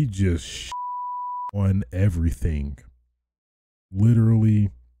just on everything,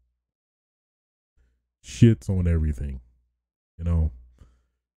 literally shits on everything.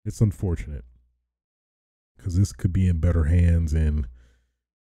 It's unfortunate because this could be in better hands and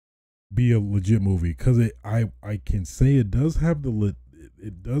be a legit movie. Because I can say it does have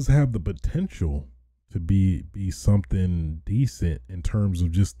the potential to be something decent in terms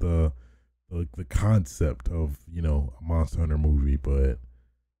of just the concept of a Monster Hunter movie. But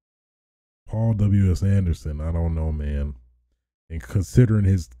Paul W.S. Anderson, I don't know, man. And considering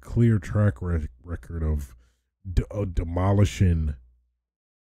his clear track record of demolishing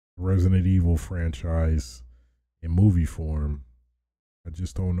Resident Evil franchise in movie form, I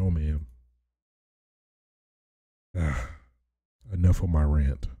just don't know, man. Enough of my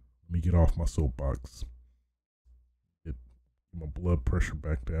rant. Let me get off my soapbox. Get my blood pressure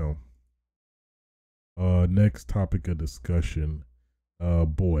back down. Next topic of discussion.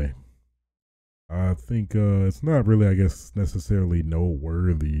 Boy. I think it's not really, I guess, necessarily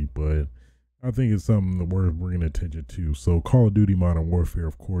noteworthy, but I think it's something worth bringing attention to. So Call of Duty Modern Warfare,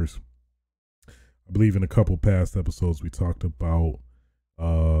 of course. I believe in a couple past episodes we talked about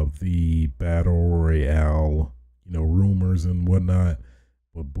the Battle Royale, rumors and whatnot.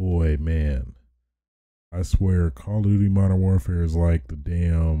 But boy, man, I swear Call of Duty Modern Warfare is like the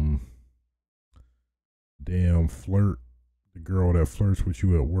damn flirt, the girl that flirts with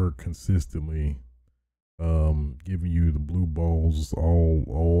you at work consistently, giving you the blue balls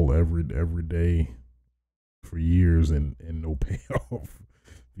all every day for years and no payoff.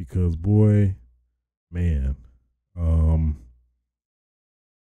 Because boy, man,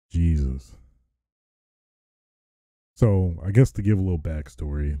 Jesus. So I guess to give a little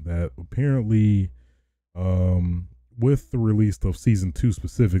backstory, that apparently, with the release of season 2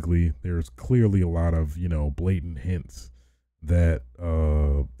 specifically, there's clearly a lot of blatant hints that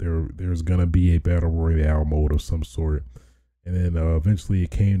there's gonna be a battle royale mode of some sort, and then eventually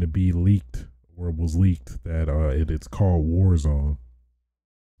it came to be leaked, or it was leaked, that it's called Warzone.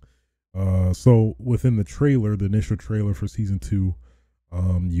 So within the trailer, the initial trailer for season 2,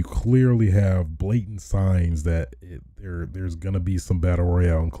 you clearly have blatant signs that there's gonna be some battle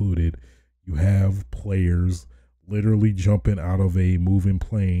royale included. You have players literally jumping out of a moving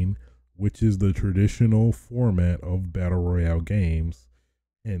plane, which is the traditional format of battle royale games.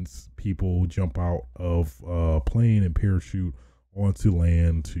 Hence, people jump out of a plane and parachute onto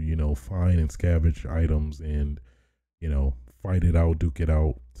land to find and scavenge items and fight it out, duke it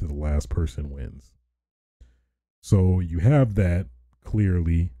out to the last person wins. So you have that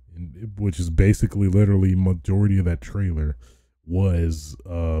clearly, which is basically literally majority of that trailer was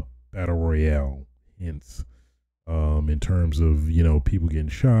battle royale hints, in terms of people getting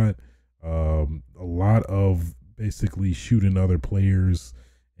shot, a lot of basically shooting other players,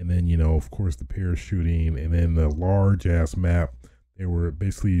 and then of course the parachuting, and then the large ass map. They were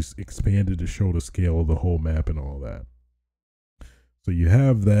basically expanded to show the scale of the whole map and all that. So you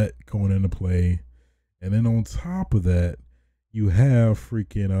have that going into play, and then on top of that, you have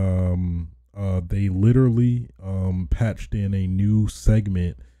freaking they literally patched in a new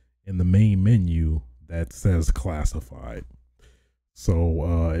segment in the main menu that says classified.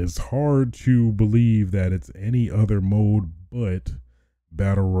 So it's hard to believe that it's any other mode but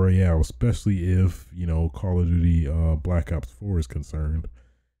battle royale, especially if Call of Duty Black Ops 4 is concerned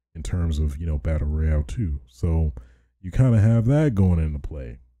in terms of battle royale 2. So you kind of have that going into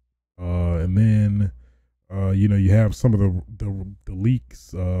play, and then you have some of the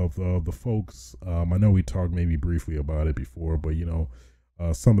leaks of the folks. I know we talked maybe briefly about it before, but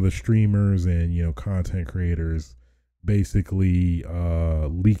some of the streamers and content creators basically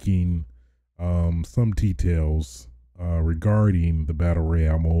leaking some details regarding the battle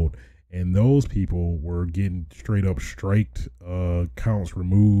royale mode, and those people were getting straight up striked, counts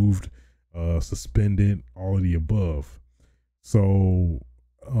removed, suspended, all of the above. So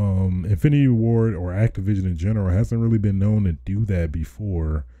Infinity Ward, or Activision in general, hasn't really been known to do that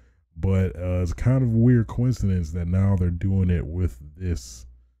before. But it's kind of a weird coincidence that now they're doing it with this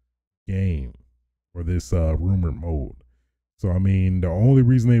game or this rumored mode. So I mean, the only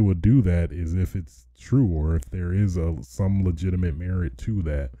reason they would do that is if it's true or if there is some legitimate merit to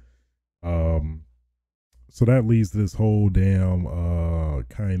that. Um, so that leads to this whole damn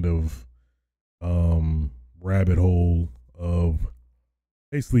kind of rabbit hole of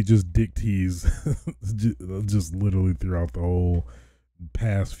basically just dick tease, just literally throughout the whole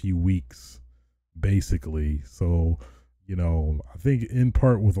past few weeks, basically. So, you know, I think in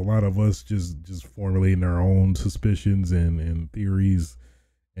part with a lot of us just formulating our own suspicions and theories,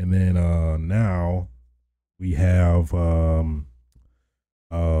 and then now we have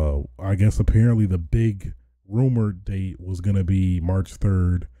I guess apparently the big rumored date was gonna be March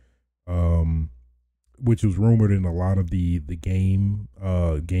 3rd, um, which was rumored in a lot of the game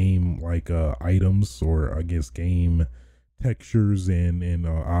like items, or I guess game textures and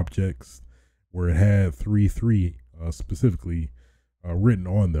objects, where it had 3-3 specifically written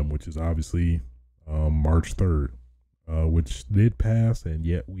on them, which is obviously March 3rd, which did pass, and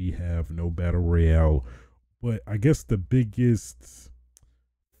yet we have no battle royale. But I guess the biggest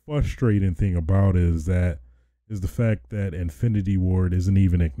frustrating thing about it is the fact that Infinity Ward isn't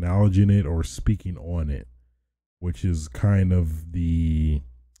even acknowledging it or speaking on it, which is kind of the,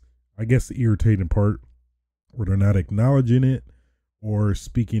 I guess, the irritating part, where they're not acknowledging it or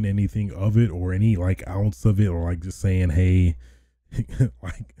speaking anything of it or any like ounce of it, or like just saying, hey,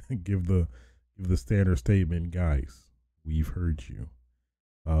 like give the standard statement, guys, we've heard you.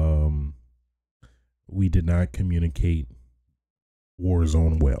 We did not communicate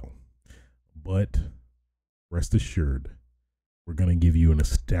Warzone well, but rest assured, we're going to give you an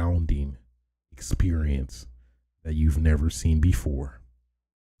astounding experience that you've never seen before.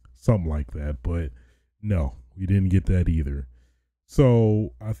 Something like that, but no, we didn't get that either.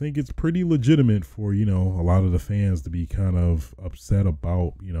 So I think it's pretty legitimate for, you know, a lot of the fans to be kind of upset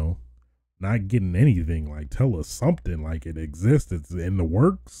about, you know, not getting anything. Like, tell us something, like it exists, it's in the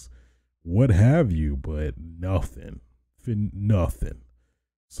works, what have you, but nothing. Nothing.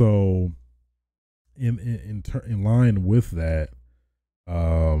 So in line with that,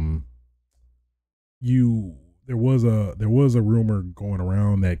 there was a rumor going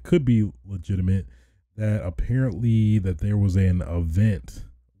around that could be legitimate, that apparently that there was an event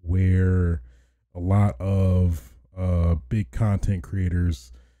where a lot of big content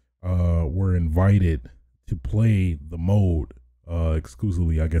creators were invited to play the mode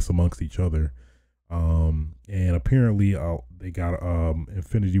exclusively, I guess, amongst each other. And apparently they got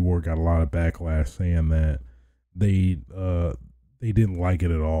Infinity Ward got a lot of backlash, saying that they didn't like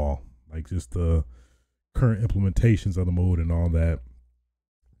it at all. Like, just the current implementations of the mode and all that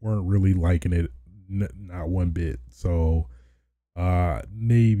weren't really liking it, not one bit. So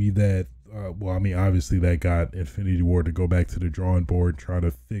maybe that well, I mean, obviously that got Infinity Ward to go back to the drawing board, try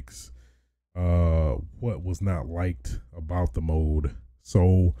to fix what was not liked about the mode.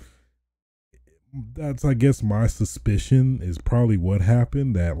 So that's, I guess, my suspicion is probably what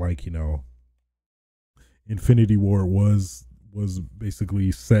happened, that, like, you know, Infinity Ward was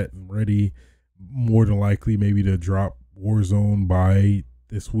basically set and ready, more than likely maybe to drop Warzone by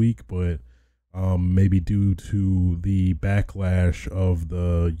this week, but maybe due to the backlash of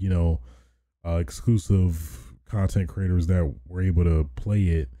the, you know, exclusive content creators that were able to play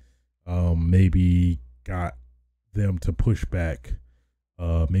it, maybe got them to push back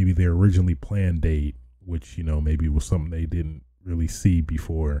maybe their originally planned date, which, you know, maybe was something they didn't really see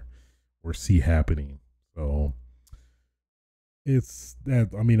before or see happening. So it's that,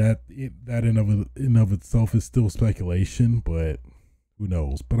 I mean, that in of itself is still speculation, but who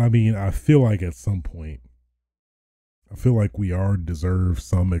knows? But I mean, I feel like at some point, I feel like we are deserve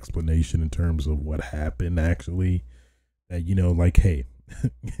some explanation in terms of what happened actually. That, you know, like, hey,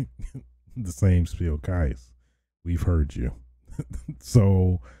 the same spiel, guys, we've heard you.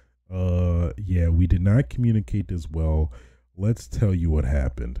 So yeah, we did not communicate this well. Let's tell you what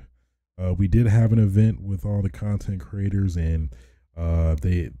happened. We did have an event with all the content creators, and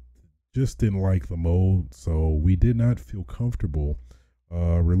they just didn't like the mode, so we did not feel comfortable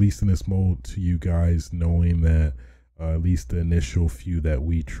releasing this mode to you guys, knowing that at least the initial few that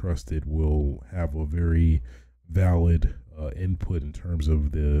we trusted will have a very valid input in terms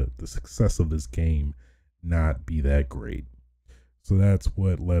of the success of this game not be that great. So that's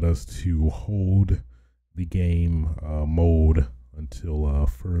what led us to hold the game mode until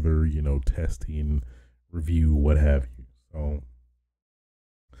further, you know, testing, review, what have you. So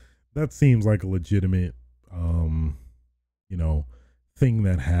that seems like a legitimate, you know, thing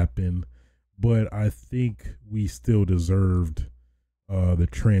that happened. But I think we still deserved the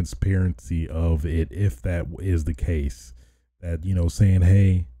transparency of it, if that is the case, that, you know, saying,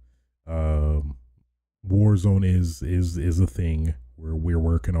 hey, Warzone is a thing, we're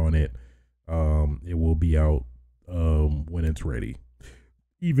working on it, it will be out when it's ready.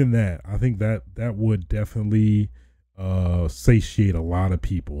 Even that, I think that would definitely satiate a lot of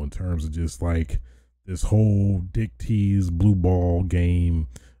people in terms of just like this whole dick tease blue ball game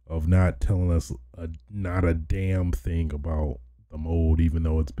of not telling us not a damn thing about the mode, even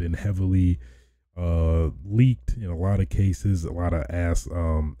though it's been heavily leaked in a lot of cases, a lot of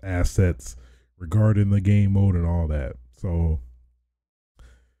assets regarding the game mode and all that. So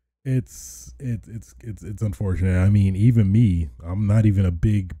it's unfortunate. I mean, even me, I'm not even a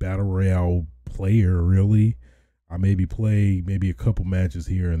big battle royale player really. I maybe play a couple matches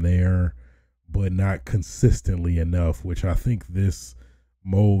here and there, but not consistently enough, which I think this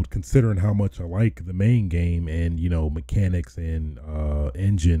mode, considering how much I like the main game and, you know, mechanics and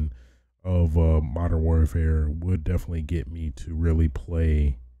engine of Modern Warfare, would definitely get me to really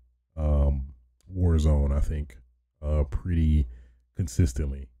play Warzone, I think, pretty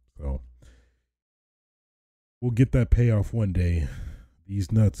consistently. So we'll get that payoff one day.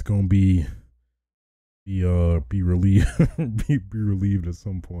 These nuts gonna be relieved be relieved at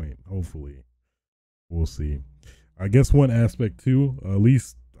some point. Hopefully, we'll see. I guess one aspect too, at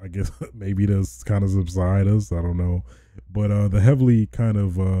least I guess maybe this kind of subside us, I don't know, but the heavily kind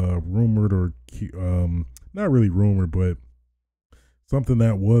of rumored, or not really rumored, but something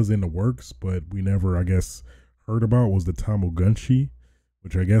that was in the works but we never, I guess, heard about, was the Tomogunchi,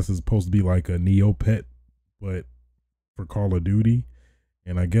 which I guess is supposed to be like a Neopet but for Call of Duty.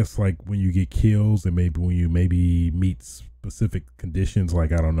 And I guess like when you get kills, and maybe when you meet specific conditions,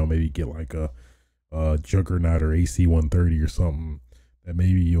 like I don't know, maybe get like a Juggernaut or AC-130 or something, that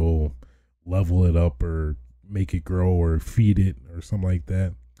maybe you'll level it up or make it grow or feed it or something like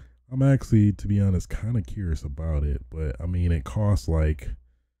that. I'm actually, to be honest, kind of curious about it, but I mean, it costs like,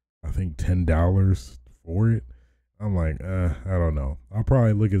 I think $10 for it. I'm like, I don't know. I'll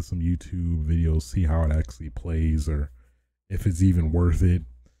probably look at some YouTube videos, see how it actually plays, or if it's even worth it.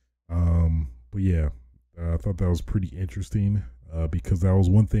 But yeah, I thought that was pretty interesting, because that was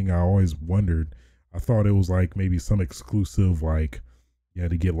one thing I always wondered. I thought it was like maybe some exclusive, like you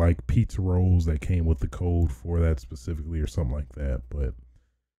had to get like pizza rolls that came with the code for that specifically or something like that. But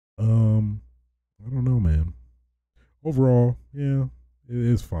I don't know, man. Overall, yeah, it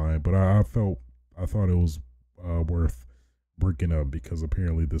is fine. But I thought it was worth breaking up, because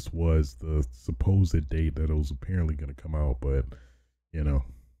apparently this was the supposed date that it was apparently going to come out, but you know,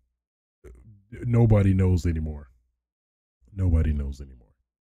 nobody knows anymore.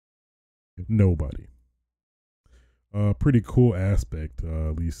 Nobody. Pretty cool aspect,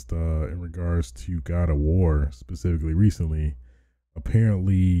 at least in regards to God of War specifically. Recently,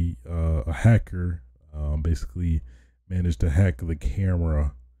 apparently, a hacker basically managed to hack the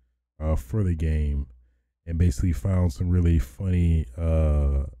camera for the game, and basically found some really funny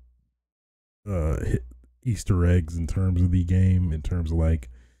Easter eggs in terms of the game, in terms of like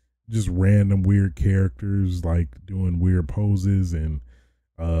just random weird characters like doing weird poses, and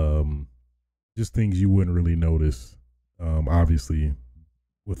just things you wouldn't really notice, obviously,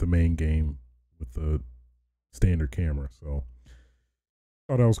 with the main game with the standard camera. So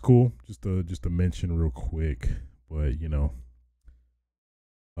thought that was cool, just to mention real quick. But you know,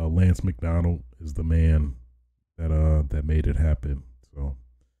 Lance McDonald is the man that made it happen. So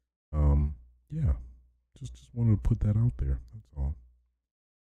yeah, just wanted to put that out there. That's all.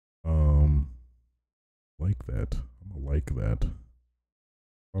 Like that. I'm gonna like that.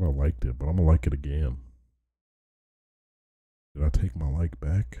 Thought I liked it, but I'm gonna like it again. Did I take my like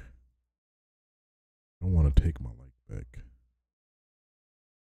back? I don't want to take my like back.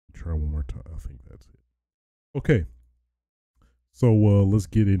 Try one more time. I think that's it. Okay. So let's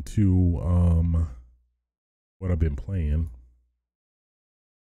get into what I've been playing.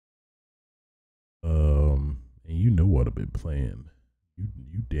 And you know what I've been playing.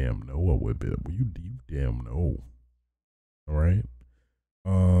 You damn know what we've been. You damn know. All right.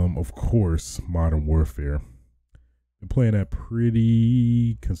 Of course, Modern Warfare. Been playing that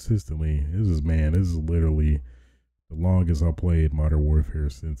pretty consistently. This is literally the longest I played Modern Warfare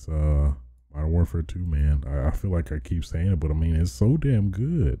since Modern Warfare 2, man. I feel like I keep saying it, but I mean, it's so damn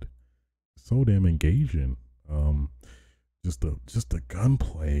good. It's so damn engaging. Just the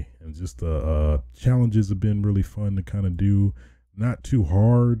gunplay, and just the challenges have been really fun to kind of do. Not too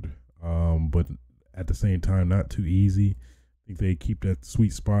hard, but at the same time not too easy. I think they keep that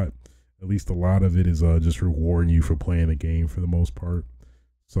sweet spot. At least a lot of it is just rewarding you for playing the game for the most part.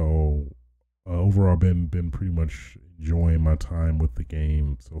 So overall been pretty much enjoying my time with the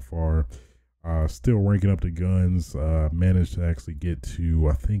game so far. Still ranking up the guns. Managed to actually get to,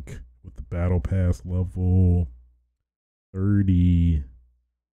 I think with the battle pass, level 30.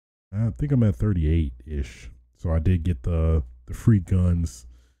 I think I'm at 38 ish. So I did get the free guns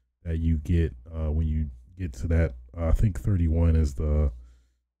that you get when you get to that. I think 31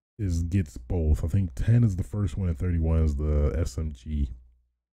 gets both. I think 10 is the first one and 31 is the SMG.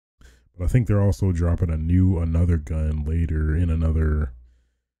 But I think they're also dropping another gun later in another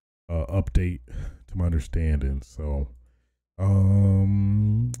update, to my understanding. So,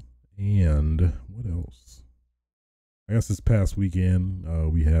 and what else? I guess this past weekend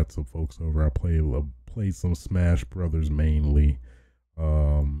we had some folks over. I played some Smash Brothers mainly.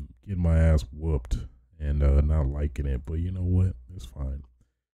 Getting my ass whooped and not liking it, but you know what? It's fine.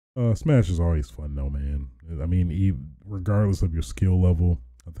 Smash is always fun though, man. I mean, regardless of your skill level,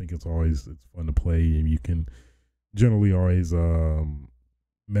 I think it's fun to play, and you can generally always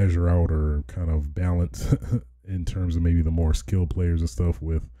measure out or kind of balance in terms of maybe the more skilled players and stuff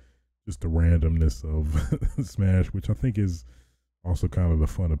with just the randomness of Smash, which I think is also kind of the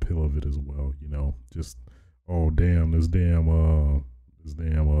fun appeal of it as well. You know, just oh damn, this damn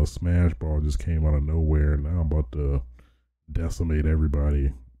Smash Ball just came out of nowhere. Now I'm about to decimate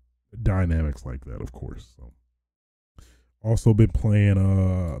everybody. Dynamics like that, of course. So, also been playing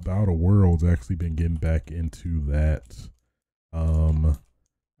the Outer Worlds. Actually, been getting back into that.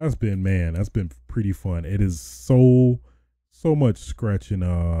 That's been pretty fun. It is so much scratching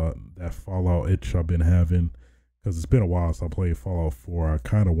that Fallout itch I've been having, because it's been a while since I played Fallout 4. I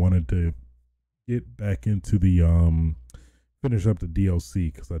kind of wanted to get back into the finish up the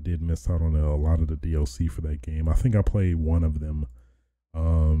DLC, because I did miss out on a lot of the DLC for that game. I think I played one of them,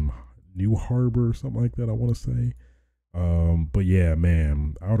 New Harbor or something like that, I want to say. But yeah,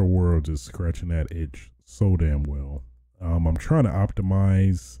 man, Outer Worlds is scratching that itch so damn well. I'm trying to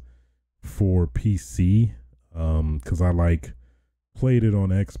optimize for PC, because I played it on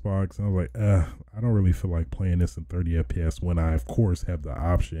Xbox, and I was like, I don't really feel like playing this in 30 FPS when I of course have the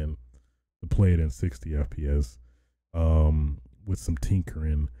option to play it in 60 FPS with some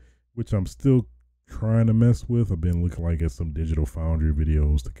tinkering, which I'm still trying to mess with. I've been looking at some Digital Foundry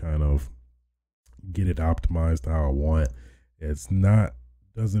videos to kind of get it optimized how I want.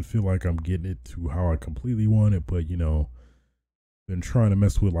 Doesn't feel like I'm getting it to how I completely want it, but you know, been trying to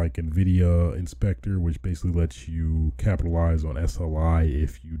mess with NVIDIA Inspector, which basically lets you capitalize on SLI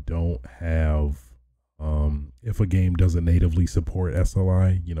if you don't have if a game doesn't natively support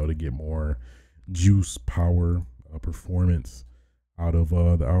SLI, you know, to get more juice, power, performance out of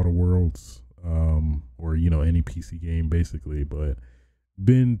the Outer Worlds, or you know, any PC game basically. But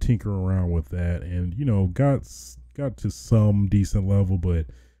been tinkering around with that, and you know, got to some decent level, but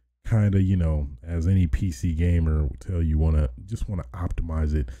kind of, you know, as any PC gamer will tell you, just want to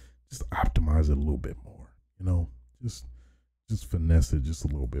optimize it, just optimize it a little bit more, you know, just finesse it just a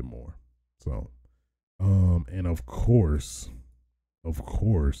little bit more. So and of course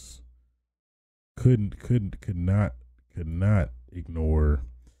could not ignore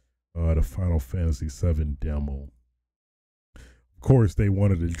the Final Fantasy VII demo. Of course, they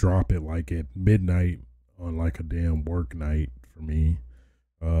wanted to drop it at midnight on a damn work night for me.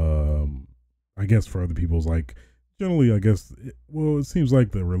 I guess for other people's generally, I guess, it seems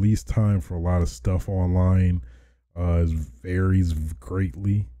like the release time for a lot of stuff online varies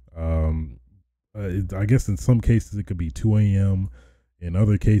greatly. I guess in some cases it could be 2 a.m. In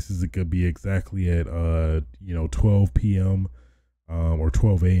other cases it could be exactly at 12 p.m. Or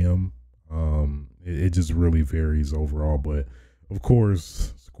 12 a.m. It just really varies overall, but of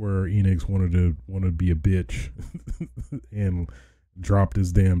course Square Enix wanted to be a bitch and dropped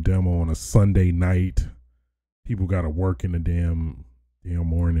this damn demo on a Sunday night. People got to work in the damn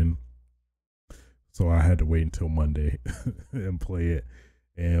morning, so I had to wait until Monday and play it.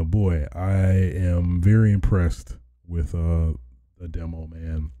 And boy, I am very impressed with the demo,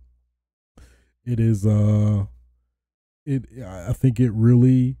 man. It is I think it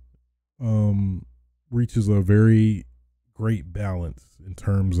really reaches a very great balance in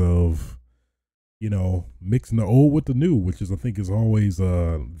terms of, you know, mixing the old with the new, which I think is always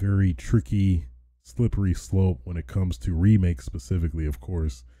a very tricky, slippery slope when it comes to remakes specifically, of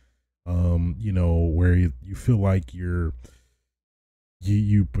course. You know, where you feel like you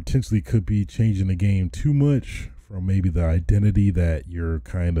potentially could be changing the game too much from maybe the identity that you're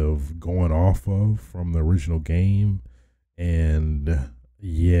kind of going off of from the original game. And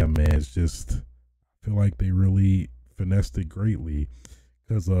yeah, man, it's just, I feel like they really finessed it greatly,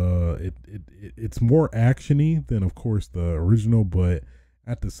 because it's more actiony than of course the original, but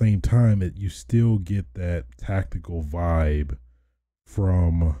at the same time, you still get that tactical vibe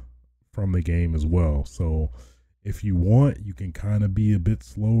from the game as well. So if you want, you can kind of be a bit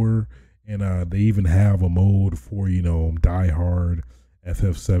slower, and they even have a mode for diehard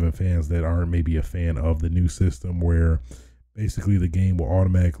FF7 fans that aren't maybe a fan of the new system, where basically the game will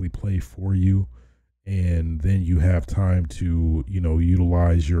automatically play for you, and then you have time to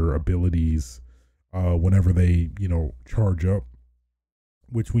utilize your abilities whenever they charge up,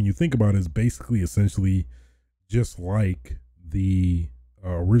 which when you think about it is basically essentially just like the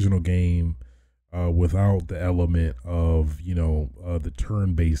original game, without the element of the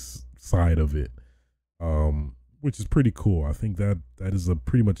turn-based side of it, which is pretty cool. I think that is a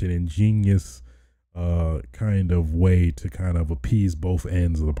pretty much an ingenious kind of way to kind of appease both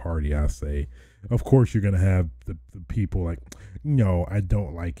ends of the party, I say. Of course, you're gonna have the people like, no, I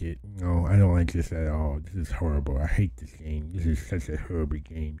don't like it. No, I don't like this at all. This is horrible. I hate this game. This is such a horrible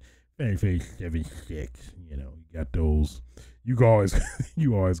game. FF7 you got those. You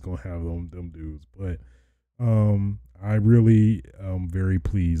always gonna have them dudes. But I really am very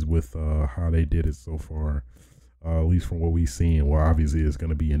pleased with how they did it so far. At least from what we've seen. Well, obviously it's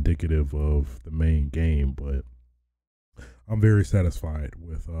gonna be indicative of the main game, but I'm very satisfied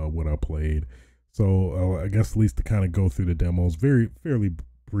with what I played. So I guess at least to kind of go through the demos, fairly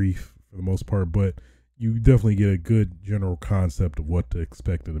brief for the most part, but you definitely get a good general concept of what to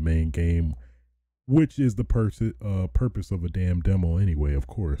expect in the main game, which is the purpose of a damn demo anyway, of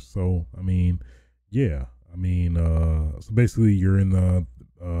course. So I mean, yeah, I mean, so basically you're in the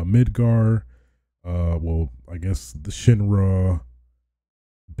Midgar, well, I guess the Shinra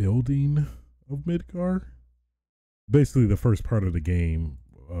building of Midgar. Basically the first part of the game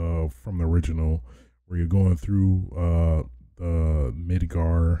from the original, where you're going through the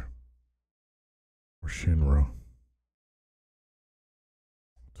Midgar or Shinra.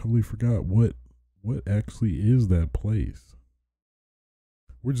 Totally forgot what actually is that place.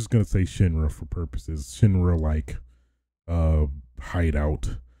 We're just gonna say Shinra for purposes. Shinra like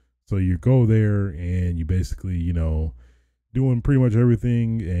hideout. So you go there and you basically doing pretty much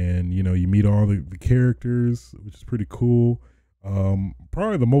everything, and you meet all the characters, which is pretty cool.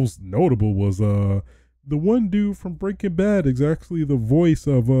 Probably the most notable was the one dude from Breaking Bad is actually the voice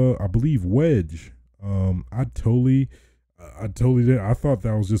of I believe Wedge. I totally did. I thought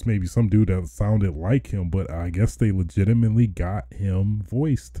that was just maybe some dude that sounded like him, but I guess they legitimately got him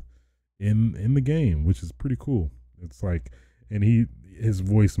voiced in the game, which is pretty cool. It's like, and his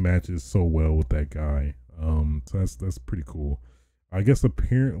voice matches so well with that guy. So that's pretty cool. I guess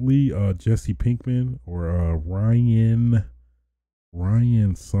apparently Jesse Pinkman or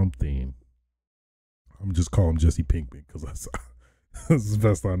Ryan something. I'm just calling him Jesse Pinkman because that's the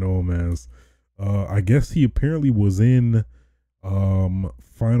best I know him as. I guess he apparently was in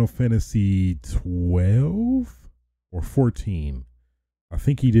Final Fantasy 12 or 14. I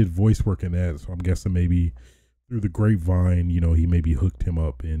think he did voice work in that, so I'm guessing maybe through the grapevine, he maybe hooked him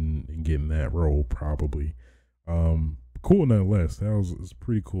up in getting that role, probably. Cool nonetheless. That was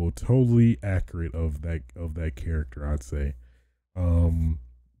pretty cool. Totally accurate of that character, I'd say.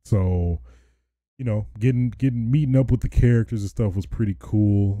 So meeting up with the characters and stuff was pretty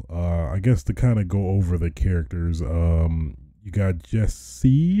cool. I guess to kind of go over the characters, you got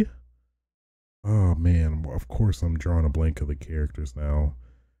Jesse. Oh man, of course I'm drawing a blank of the characters now.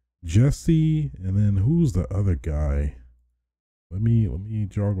 Jesse, and then who's the other guy? Let me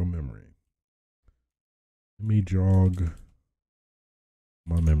jog my memory. Let me jog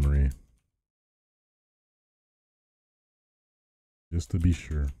my memory, just to be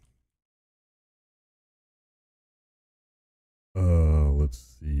sure.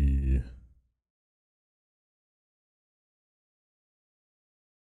 Let's see.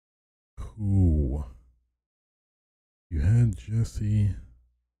 Who? You had Jesse.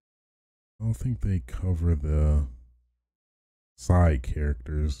 I don't think they cover the side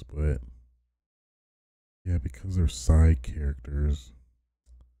characters, but yeah, because they're side characters.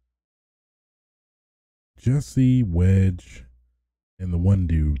 Jesse, Wedge, and the one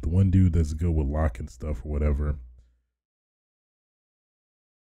dude that's good with lock and stuff or whatever.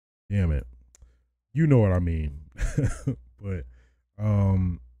 Damn it. You know what I mean. But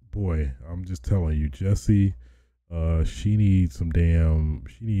boy, I'm just telling you, Jesse, she needs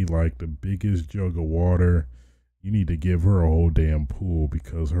like the biggest jug of water. You need to give her a whole damn pool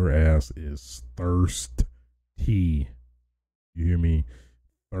because her ass is thirsty. You hear me?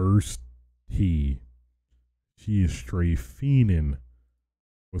 Thirsty. She is straight fiending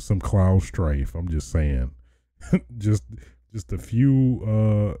with some cloud strife. I'm just saying. just a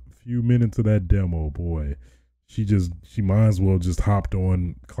few minutes of that demo, boy. she might as well just hopped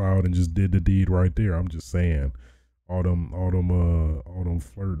on Cloud and just did the deed right there. I'm just saying, all them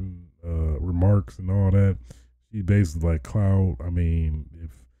flirting remarks and all that. She basically like, Cloud, I mean,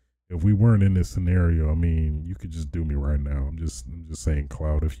 if we weren't in this scenario, I mean, you could just do me right now. I'm just saying,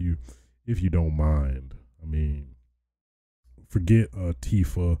 Cloud, if you don't mind. I mean, forget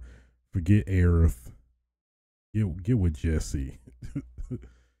Tifa, forget Aerith, get with Jesse.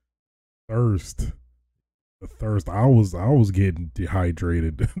 Thirst. The thirst. I was getting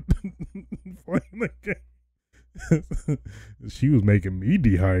dehydrated playing the game. She was making me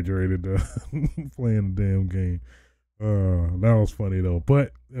dehydrated playing the damn game. That was funny though.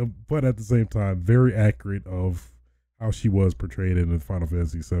 But at the same time, very accurate of how she was portrayed in the Final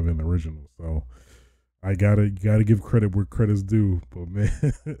Fantasy VII original. So I gotta give credit where credit's due. But man,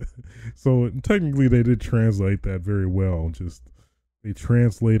 so technically they did translate that very well. Just they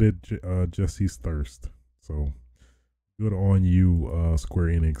translated Jesse's thirst. So good on you, Square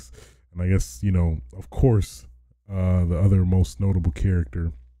Enix. And I guess, of course, the other most notable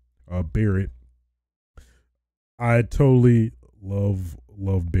character, Barrett. I totally love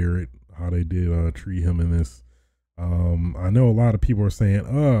Barrett, how they did treat him in this. I know a lot of people are saying,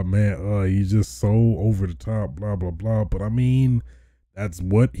 oh man, he's just so over the top, blah blah blah. But I mean, that's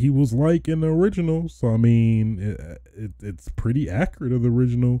what he was like in the original. So I mean, it's pretty accurate of the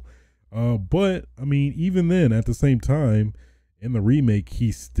original. But I mean, even then, at the same time, in the remake,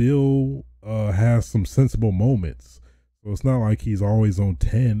 he still has some sensible moments. So it's not like he's always on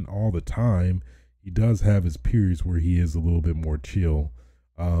 10 all the time. He does have his periods where he is a little bit more chill.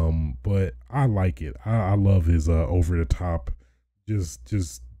 But I like it. I love his over the top, just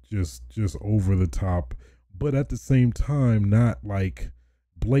over the top, but at the same time, not like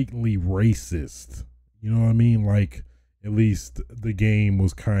blatantly racist. You know what I mean? Like, at least the game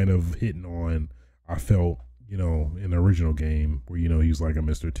was kind of hitting on, I felt, in the original game where, he was like a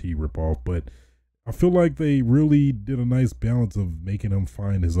Mr. T ripoff. But I feel like they really did a nice balance of making him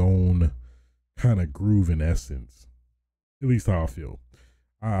find his own kind of groove and essence. At least how I feel.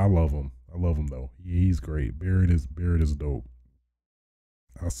 I love him. I love him though. He's great. Barrett is dope.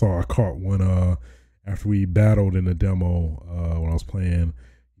 I caught one after we battled in the demo when I was playing.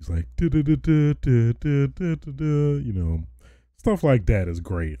 He's like, stuff like that is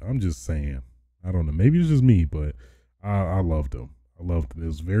great. I'm just saying. I don't know. Maybe it's just me, but I loved him. I loved it. It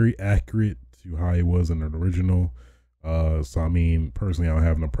was very accurate to how he was in the original. So I mean, personally, I don't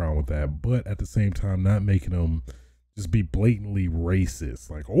have no problem with that. But at the same time, not making him just be blatantly racist.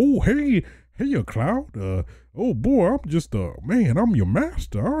 Like, oh hey Cloud. Oh boy, I'm just man, I'm your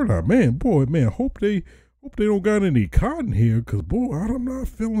master, aren't I? Man, hope they don't got any cotton here, cause boy, I'm not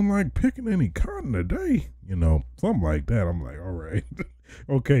feeling like picking any cotton today. Something like that. I'm like, all right,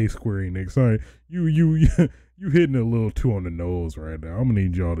 okay, Square Enix. Sorry, you hitting it a little too on the nose right now. I'm gonna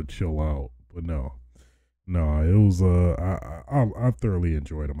need y'all to chill out. But no, it was I thoroughly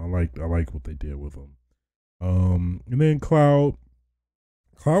enjoyed them. I like what they did with them. And then Cloud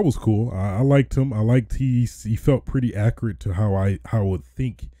was cool. I liked him. I liked he felt pretty accurate to how I would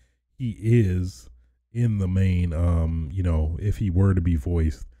think he is in the main. If he were to be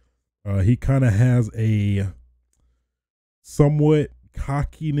voiced, he kind of has a somewhat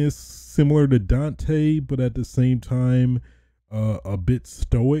cockiness similar to Dante, but at the same time, a bit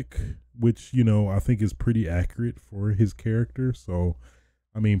stoic, which I think is pretty accurate for his character. So,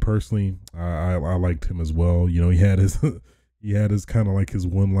 I mean, personally, I liked him as well. He had his kind of like his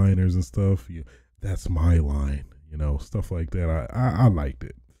one-liners and stuff. That's my line, stuff like that. I liked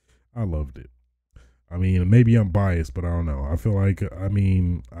it. I loved it. I mean, maybe I'm biased, but I don't know. I feel like, I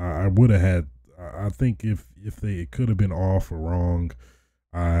mean, I would have had. I think if it could have been off or wrong,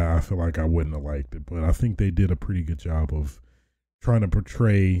 I feel like I wouldn't have liked it. But I think they did a pretty good job of trying to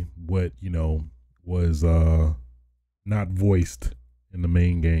portray what was not voiced in the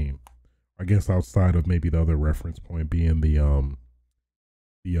main game. I guess outside of maybe the other reference point being the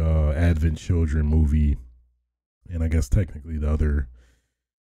Advent Children movie, and I guess technically the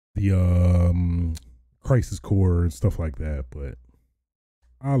Crisis Core and stuff like that. But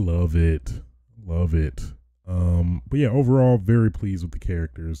I love it. But yeah, overall very pleased with the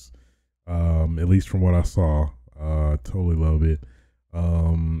characters. At least from what I saw. Totally love it.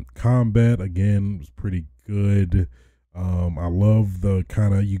 Combat again was pretty good. I love the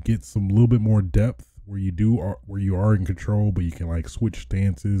kind of, you get some little bit more depth where you are in control, but you can like switch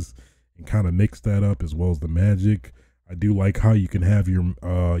stances and kind of mix that up, as well as the magic. I do like how you can have your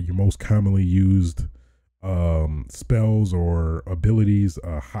most commonly used spells or abilities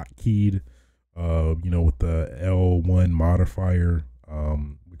hotkeyed, with the L1 modifier,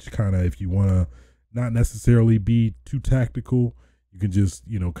 which kind of, if you want to not necessarily be too tactical. You can just,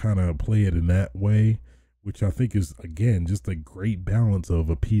 kind of play it in that way, which I think is, again, just a great balance of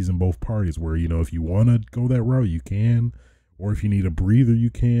appeasing both parties where, if you want to go that route, you can, or if you need a breather, you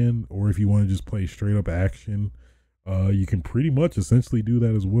can, or if you want to just play straight up action, you can pretty much essentially do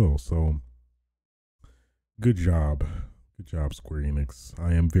that as well. So good job. Good job, Square Enix.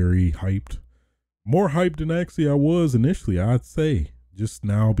 I am very hyped. More hyped than actually I was initially, I'd say. Just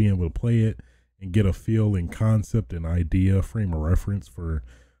now being able to play it and get a feel and concept and idea, frame of reference for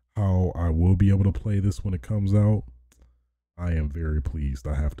how I will be able to play this when it comes out. I am very pleased,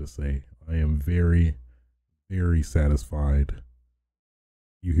 I have to say. I am very, very satisfied.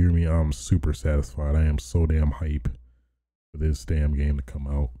 You hear me? I'm super satisfied. I am so damn hype for this damn game to come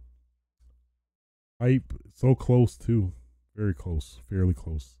out. Hype, so close too. Very close, fairly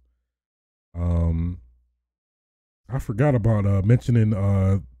close. I forgot about mentioning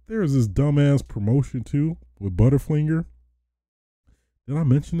there's this dumbass promotion too with Butterfinger. Did I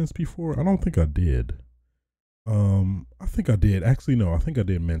mention this before? I don't think I did. I think I did. Actually, no, I think I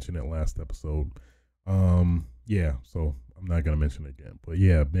did mention it last episode. Yeah, so I'm not gonna mention it again. But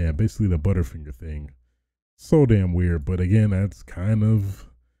yeah, man, basically the Butterfinger thing. So damn weird. But again, that's kind of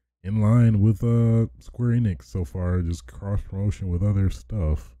in line with Square Enix so far, just cross promotion with other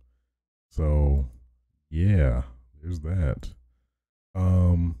stuff. So yeah, there's that.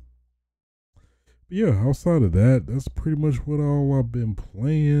 But yeah, outside of that, that's pretty much what all I've been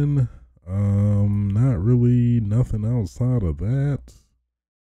playing. Not really nothing outside of that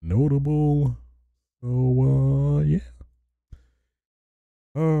notable. So yeah.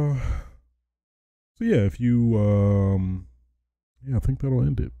 So yeah, if you yeah, I think that'll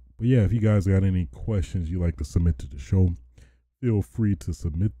end it. But yeah, if you guys got any questions you'd like to submit to the show, feel free to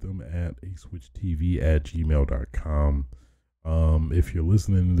submit them at aswitchtv@gmail.com. If you're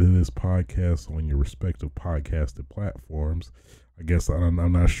listening to this podcast on your respective podcasting platforms, I guess I'm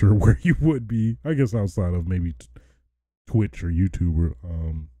not sure where you would be. I guess outside of maybe Twitch or YouTube.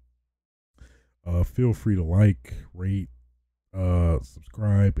 Feel free to like, rate,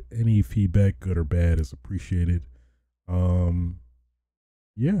 subscribe. Any feedback, good or bad, is appreciated.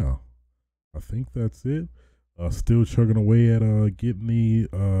 Yeah, I think that's it. Still chugging away at getting these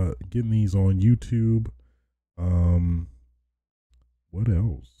on YouTube. What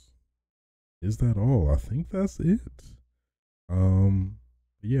else? Is that all? I think that's it.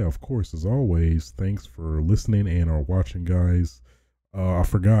 Yeah, of course, as always, thanks for listening and or watching, guys. I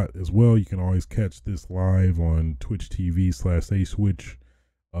forgot as well, you can always catch this live on Twitch TV/aswitch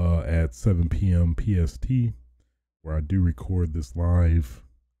at 7 p.m. PST, where I do record this live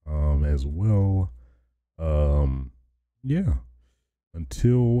as well. Yeah,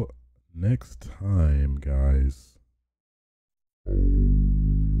 until next time, guys.